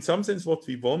 And in some sense, what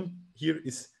we want here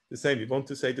is the same. We want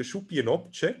to say there should be an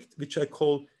object, which I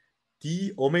call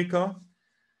d omega,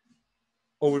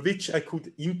 over which I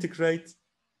could integrate,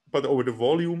 but over the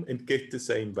volume and get the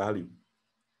same value.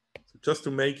 So just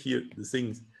to make here the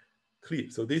things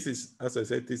clear. So this is, as I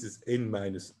said, this is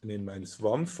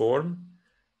n-1 form.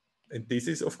 And this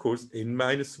is, of course,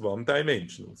 n-1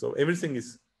 dimensional. So everything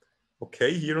is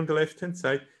okay here on the left-hand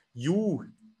side. U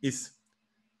is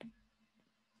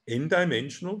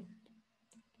n-dimensional.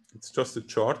 It's just a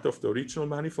chart of the original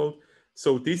manifold.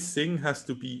 So this thing has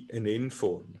to be an n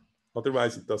form.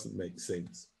 Otherwise, it doesn't make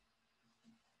sense.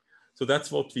 So that's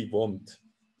what we want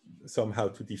somehow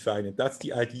to define it. That's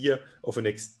the idea of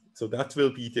so that will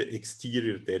be the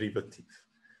exterior derivative.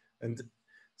 And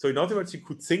so in other words, you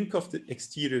could think of the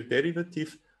exterior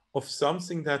derivative of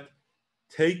something that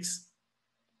takes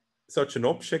such an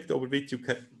object over which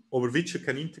you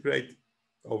can integrate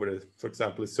over, for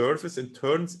example, a surface, and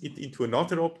turns it into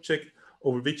another object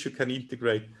over which you can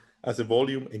integrate as a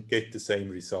volume and get the same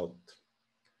result.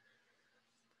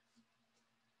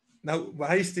 Now,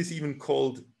 why is this even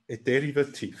called a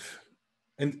derivative?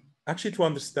 And actually, to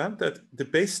understand that, the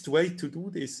best way to do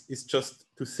this is just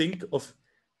to think of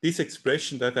this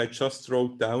expression that I just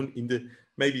wrote down in the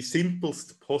maybe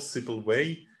simplest possible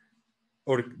way,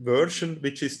 or version,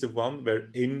 which is the one where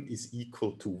n is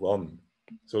equal to 1.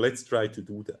 So let's try to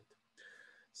do that.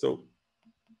 So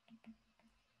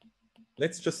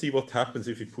let's just see what happens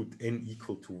if we put n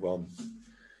equal to 1.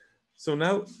 So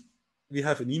now we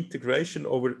have an integration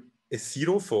over a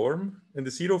zero form, and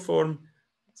the zero form,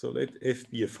 so let f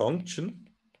be a function.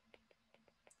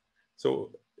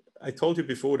 So I told you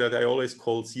before that I always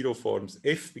call zero forms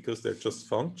f because they're just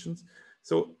functions.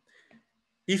 So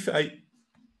if I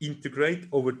integrate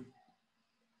over,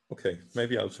 okay,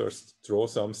 maybe I'll first draw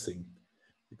something,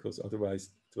 because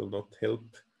otherwise it will not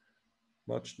help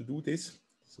much to do this.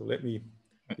 So let me,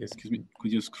 yes. Excuse me,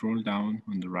 could you scroll down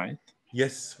on the right?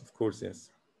 Yes, of course, yes.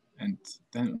 And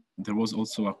then there was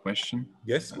also a question.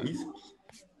 Yes, please.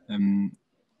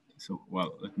 So,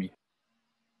 well, let me.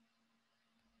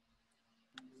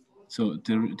 So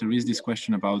there is this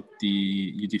question about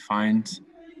you defined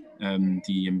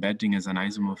the embedding as an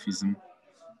isomorphism,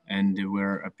 and they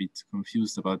were a bit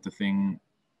confused about the thing.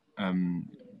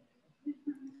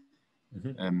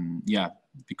 Yeah,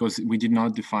 because we did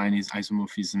not define these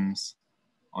isomorphisms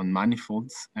on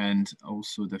manifolds, and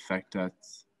also the fact that,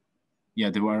 yeah,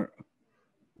 they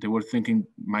were thinking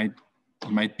might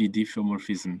be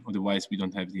diffeomorphism. Otherwise, we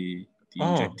don't have the the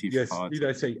injective yes. part. Did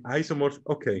I say isomorph?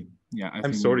 Okay. Yeah,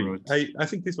 I'm sorry. I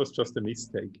think this was just a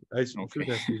mistake. I should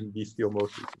have been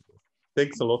diffeomorphism.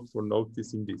 Thanks a lot for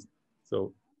noticing this.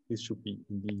 So this should be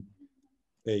indeed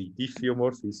a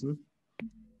diffeomorphism.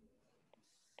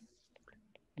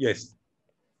 Yes.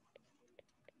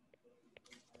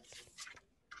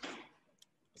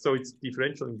 So it's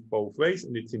differential in both ways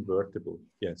and it's invertible.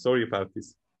 Yeah, sorry about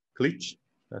this glitch.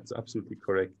 That's absolutely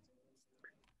correct.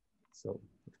 So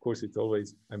of course it's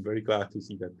always, I'm very glad to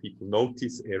see that people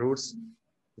notice errors,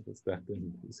 because that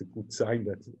is a good sign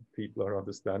that people are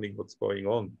understanding what's going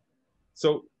on.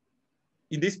 So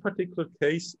in this particular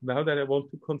case, now that I want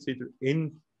to consider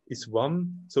n is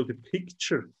 1, so the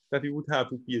picture that we would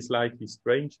have would be a slightly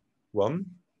strange one,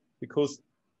 because,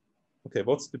 okay,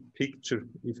 what's the picture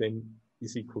if n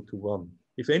is equal to 1?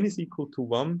 If n is equal to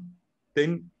 1,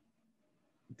 then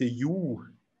the u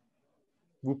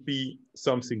would be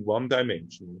something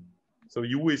one-dimensional. So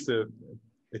u is a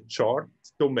chart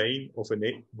domain of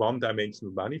a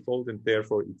one-dimensional manifold, and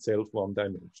therefore itself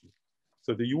one-dimensional.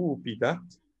 So the u would be that.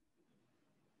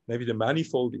 Maybe the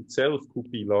manifold itself could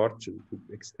be larger, could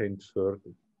extend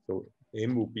further. So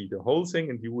M would be the whole thing,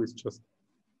 and U is just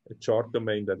a chart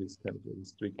domain that is kind of a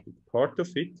restricted part of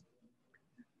it.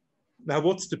 Now,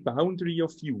 what's the boundary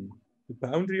of U? The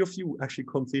boundary of U actually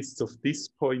consists of this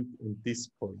point and this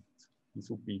point. These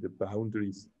would be the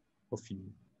boundaries of U.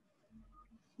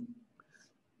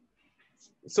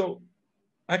 So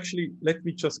actually, let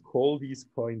me just call these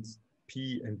points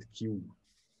P and Q.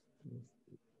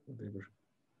 Whatever.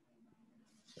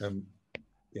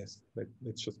 Yes,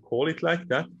 let's just call it like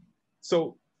that.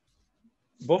 So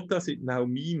what does it now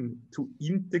mean to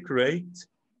integrate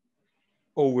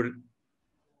over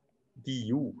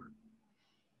du?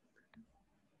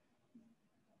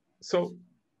 So,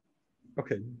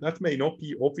 okay, that may not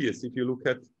be obvious if you look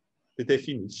at the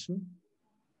definition,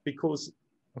 because,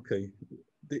 okay,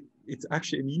 it's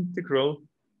actually an integral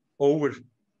over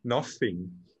nothing,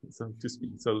 so to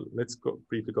speak. So let's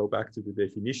briefly go back to the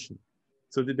definition.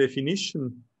 So the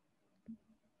definition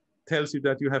tells you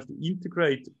that you have to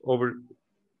integrate over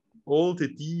all the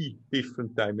d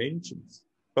different dimensions.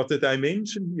 But the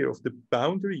dimension here of the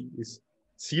boundary is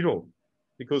 0,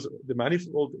 because the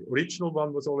manifold, the original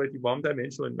one was already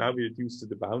one-dimensional, and now we reduce to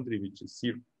the boundary, which is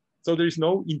 0. So there is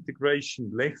no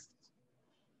integration left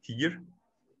here.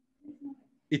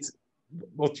 It's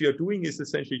what we are doing is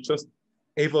essentially just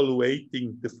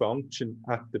evaluating the function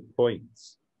at the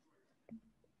points.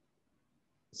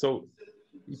 So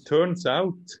it turns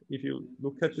out, if you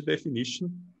look at the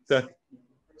definition, that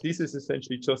this is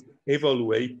essentially just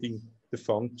evaluating the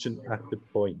function at the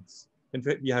points. And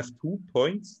we have 2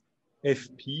 points,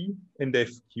 fp and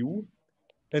fq,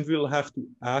 and we'll have to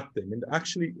add them. And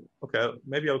actually, okay,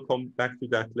 maybe I'll come back to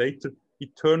that later. It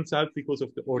turns out, because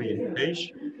of the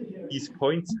orientation, these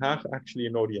points have actually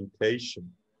an orientation.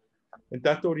 And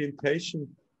that orientation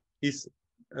is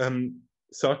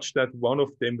such that one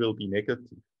of them will be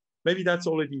negative. Maybe that's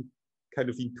already kind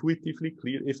of intuitively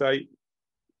clear.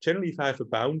 Generally, if I have a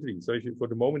boundary, so if you for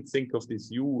the moment think of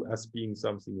this u as being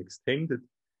something extended,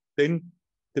 then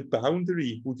the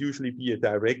boundary would usually be a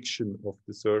direction of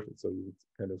the surface. So you would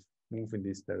kind of move in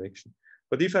this direction.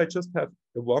 But if I just have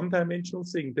a one-dimensional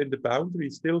thing, then the boundary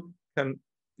still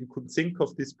you could think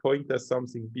of this point as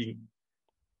something being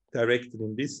directed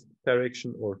in this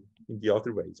direction or in the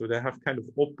other way. So they have kind of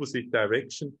opposite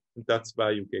direction, and that's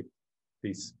why you get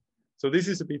this. So this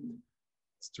is a bit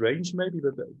strange maybe,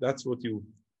 but that's what you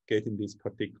get in this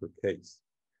particular case.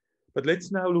 But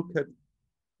let's now look at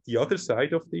the other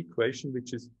side of the equation,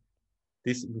 which is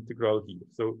this integral here.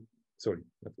 So, sorry,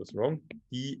 that was wrong,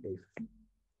 df.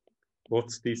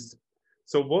 What's this?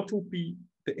 So what would be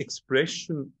the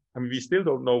expression? I mean, we still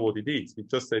don't know what it is. We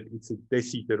just said it's a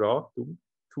desideratum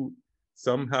to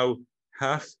somehow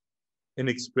have an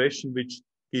expression which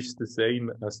gives the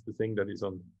same as the thing that is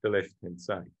on the left-hand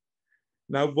side.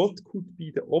 Now, what could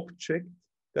be the object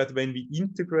that when we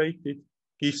integrate it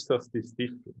gives us this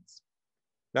difference?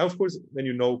 Now, of course, when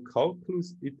you know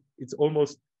calculus, it's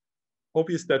almost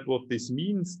obvious that what this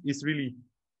means is really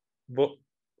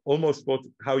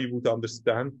how you would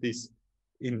understand this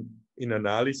in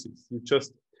analysis. You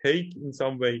just take in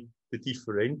some way the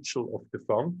differential of the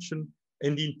function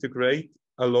and integrate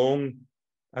along,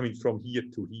 I mean, from here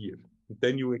to here. And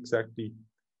then you exactly,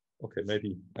 okay,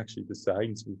 maybe actually the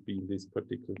signs would be in this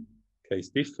particular case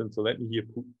different. So let me here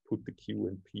put the Q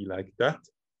and P like that.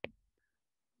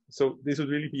 So this would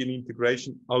really be an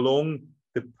integration along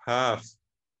the path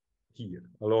here,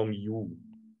 along U.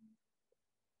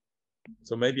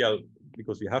 So maybe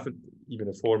because we haven't even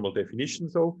a formal definition,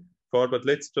 so far, but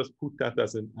let's just put that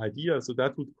as an idea. So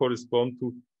that would correspond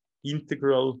to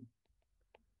integral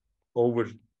over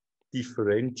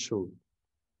differential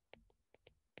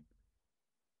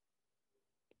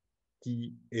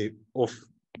of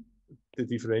the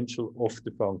differential of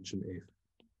the function f.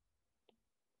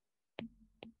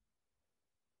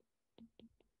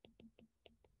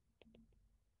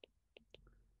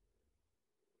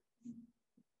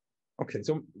 Okay,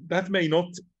 so that may not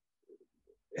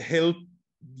help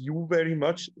you very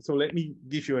much. So let me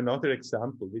give you another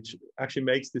example, which actually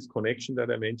makes this connection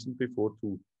that I mentioned before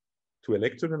to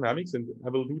electrodynamics. And I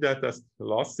will do that as the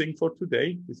last thing for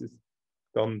today. This is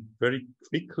done very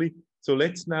quickly. So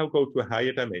let's now go to a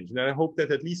higher dimension. And I hope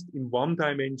that at least in one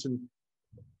dimension,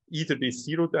 either this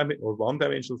zero dimension or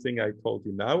one-dimensional thing I told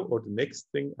you now, or the next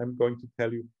thing I'm going to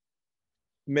tell you,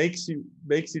 makes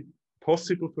it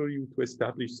possible for you to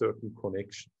establish certain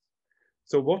connections.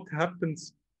 So what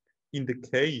happens in the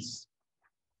case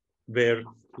where,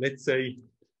 let's say,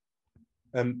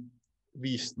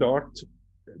 we start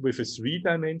with a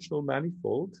three-dimensional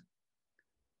manifold.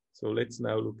 So let's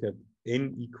now look at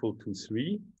n equal to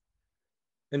 3.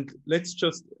 And let's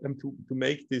just, to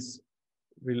make this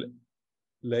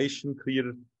relation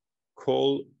clear,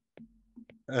 call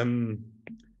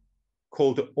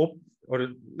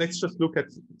let's just look at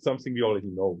something we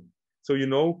already know. So you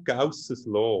know Gauss's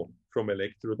law from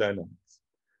electrodynamics.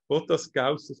 What does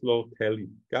Gauss's law tell you?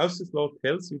 Gauss's law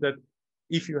tells you that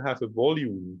if you have a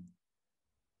volume,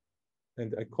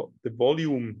 and the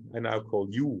volume I now call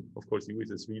U, of course U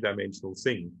is a three-dimensional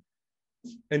thing,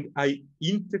 and I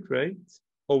integrate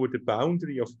over the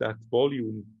boundary of that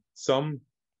volume some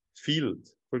field,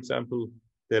 for example,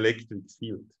 the electric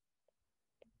field.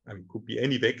 And it could be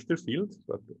any vector field,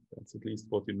 but that's at least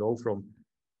what you know from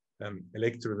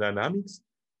electrodynamics.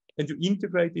 And you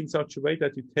integrate in such a way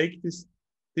that you take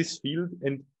this field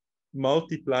and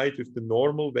multiply it with the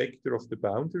normal vector of the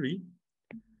boundary.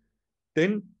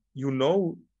 Then you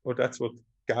know, or that's what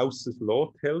Gauss's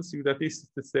law tells you, that this is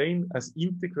the same as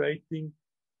integrating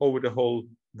over the whole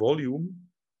volume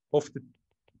of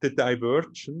the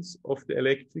divergence of the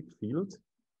electric field,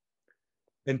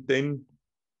 and then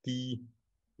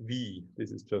dV.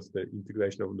 This is just the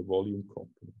integration over the volume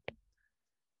component.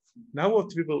 Now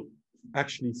what we will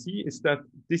actually see is that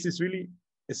this is really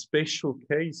a special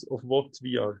case of what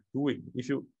we are doing. If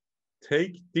you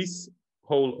take this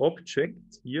whole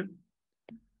object here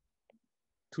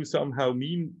to somehow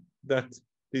mean that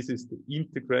this is the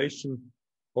integration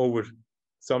over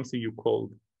something you call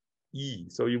E.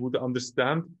 So you would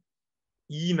understand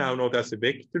E now not as a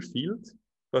vector field,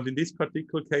 but in this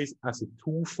particular case as a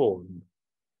two-form.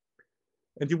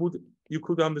 And you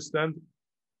could understand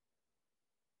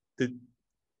the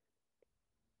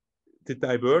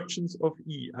divergence of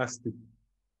E as the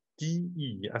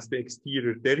dE, as the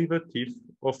exterior derivative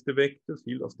of the vector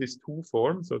field of this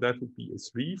two-form. So that would be a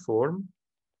three-form.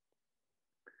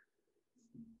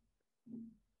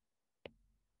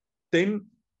 Then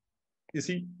you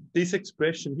see this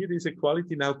expression here, this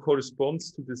equality now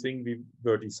corresponds to the thing we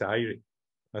were desiring,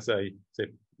 as I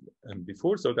said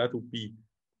before. So that would be,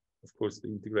 of course, the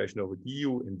integration over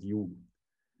du and u.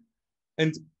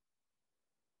 And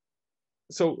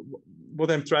so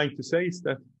what I'm trying to say is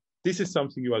that this is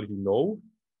something you already know.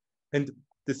 And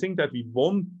the thing that we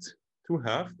want to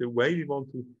have, the way we want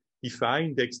to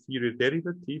define the exterior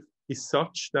derivative, is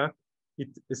such that it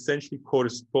essentially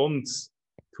corresponds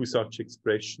to such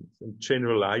expressions and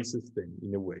generalizes them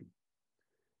in a way.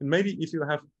 And maybe if you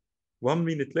have 1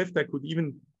 minute left, I could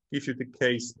even give you the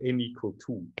case n equal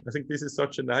 2. I think this is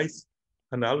such a nice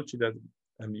analogy that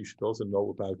you should also know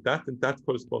about that, and that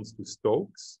corresponds to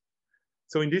Stokes.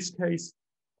 So in this case,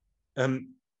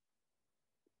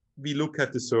 we look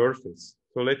at the surface.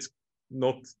 So let's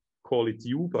not call it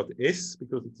U, but S,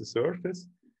 because it's a surface.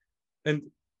 And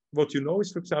what you know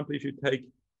is, for example, if you take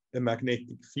a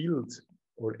magnetic field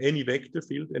or any vector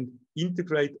field and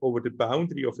integrate over the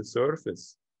boundary of a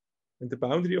surface. And the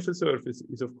boundary of a surface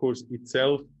is, of course,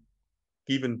 itself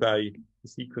given by a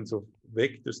sequence of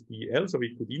vectors dl, so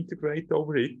we could integrate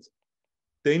over it.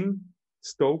 Then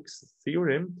Stokes'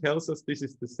 theorem tells us this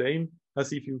is the same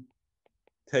as if you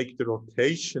take the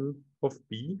rotation of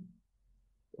B,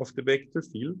 of the vector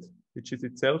field, which is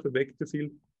itself a vector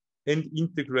field, and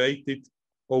integrate it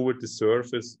over the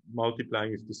surface,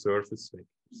 multiplying with the surface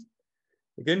vectors.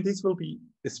 Again, this will be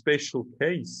a special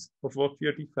case of what we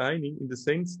are defining, in the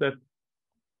sense that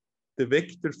the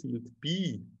vector field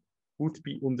B would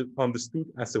be understood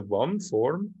as a one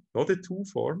form, not a two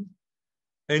form,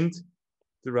 and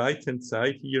the right-hand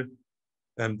side here,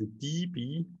 the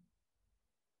dB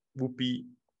would be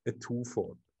a two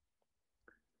form.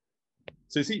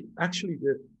 So you see, actually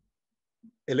the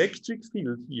electric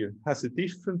field here has a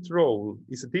different role,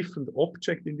 is a different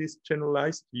object in this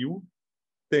generalized view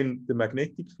than the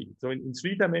magnetic field. So in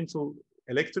three-dimensional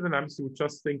electrodynamics, you would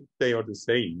just think they are the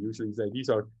same. Usually say these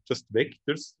are just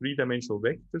vectors, three-dimensional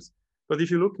vectors. But if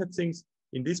you look at things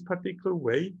in this particular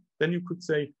way, then you could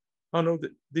say, oh no,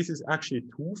 this is actually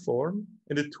a two-form.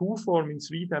 And a two-form in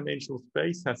three-dimensional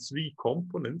space has three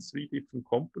components, three different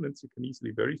components. You can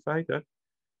easily verify that.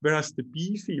 Whereas the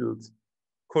B field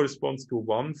corresponds to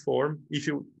one form if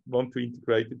you want to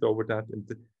integrate it over that,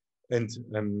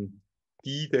 and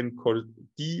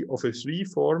D of a three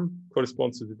form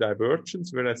corresponds to the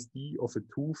divergence, whereas D of a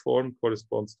two form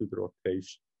corresponds to the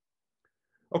rotation.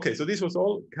 Okay, so this was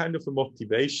all kind of a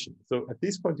motivation. So at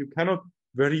this point, you cannot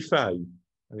verify,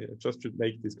 I just should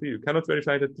make this clear, you cannot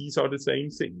verify that these are the same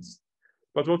things.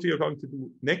 But what we are going to do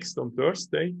next on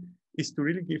Thursday is to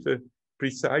really give a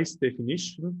precise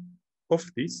definition of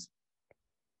this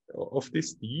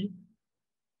D,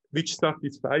 which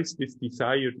satisfies this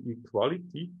desired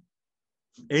equality,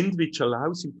 and which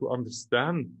allows you to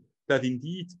understand that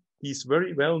indeed these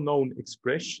very well-known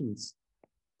expressions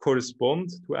correspond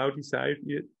to our desired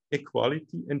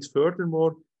equality, and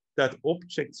furthermore, that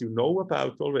objects you know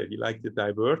about already, like the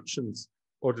divergence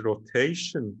or the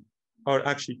rotation, are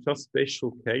actually just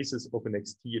special cases of an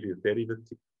exterior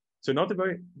derivative. So in other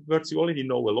words, you already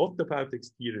know a lot about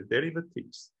exterior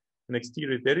derivatives. An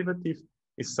exterior derivative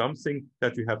is something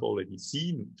that you have already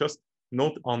seen, just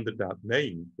not under that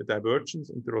name. The divergence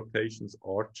and the rotations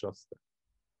are just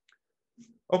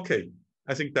that. Okay,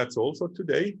 I think that's all for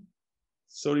today.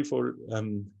 Sorry for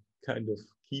kind of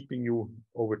keeping you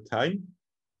over time.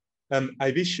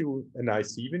 I wish you a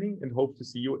nice evening and hope to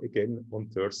see you again on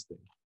Thursday.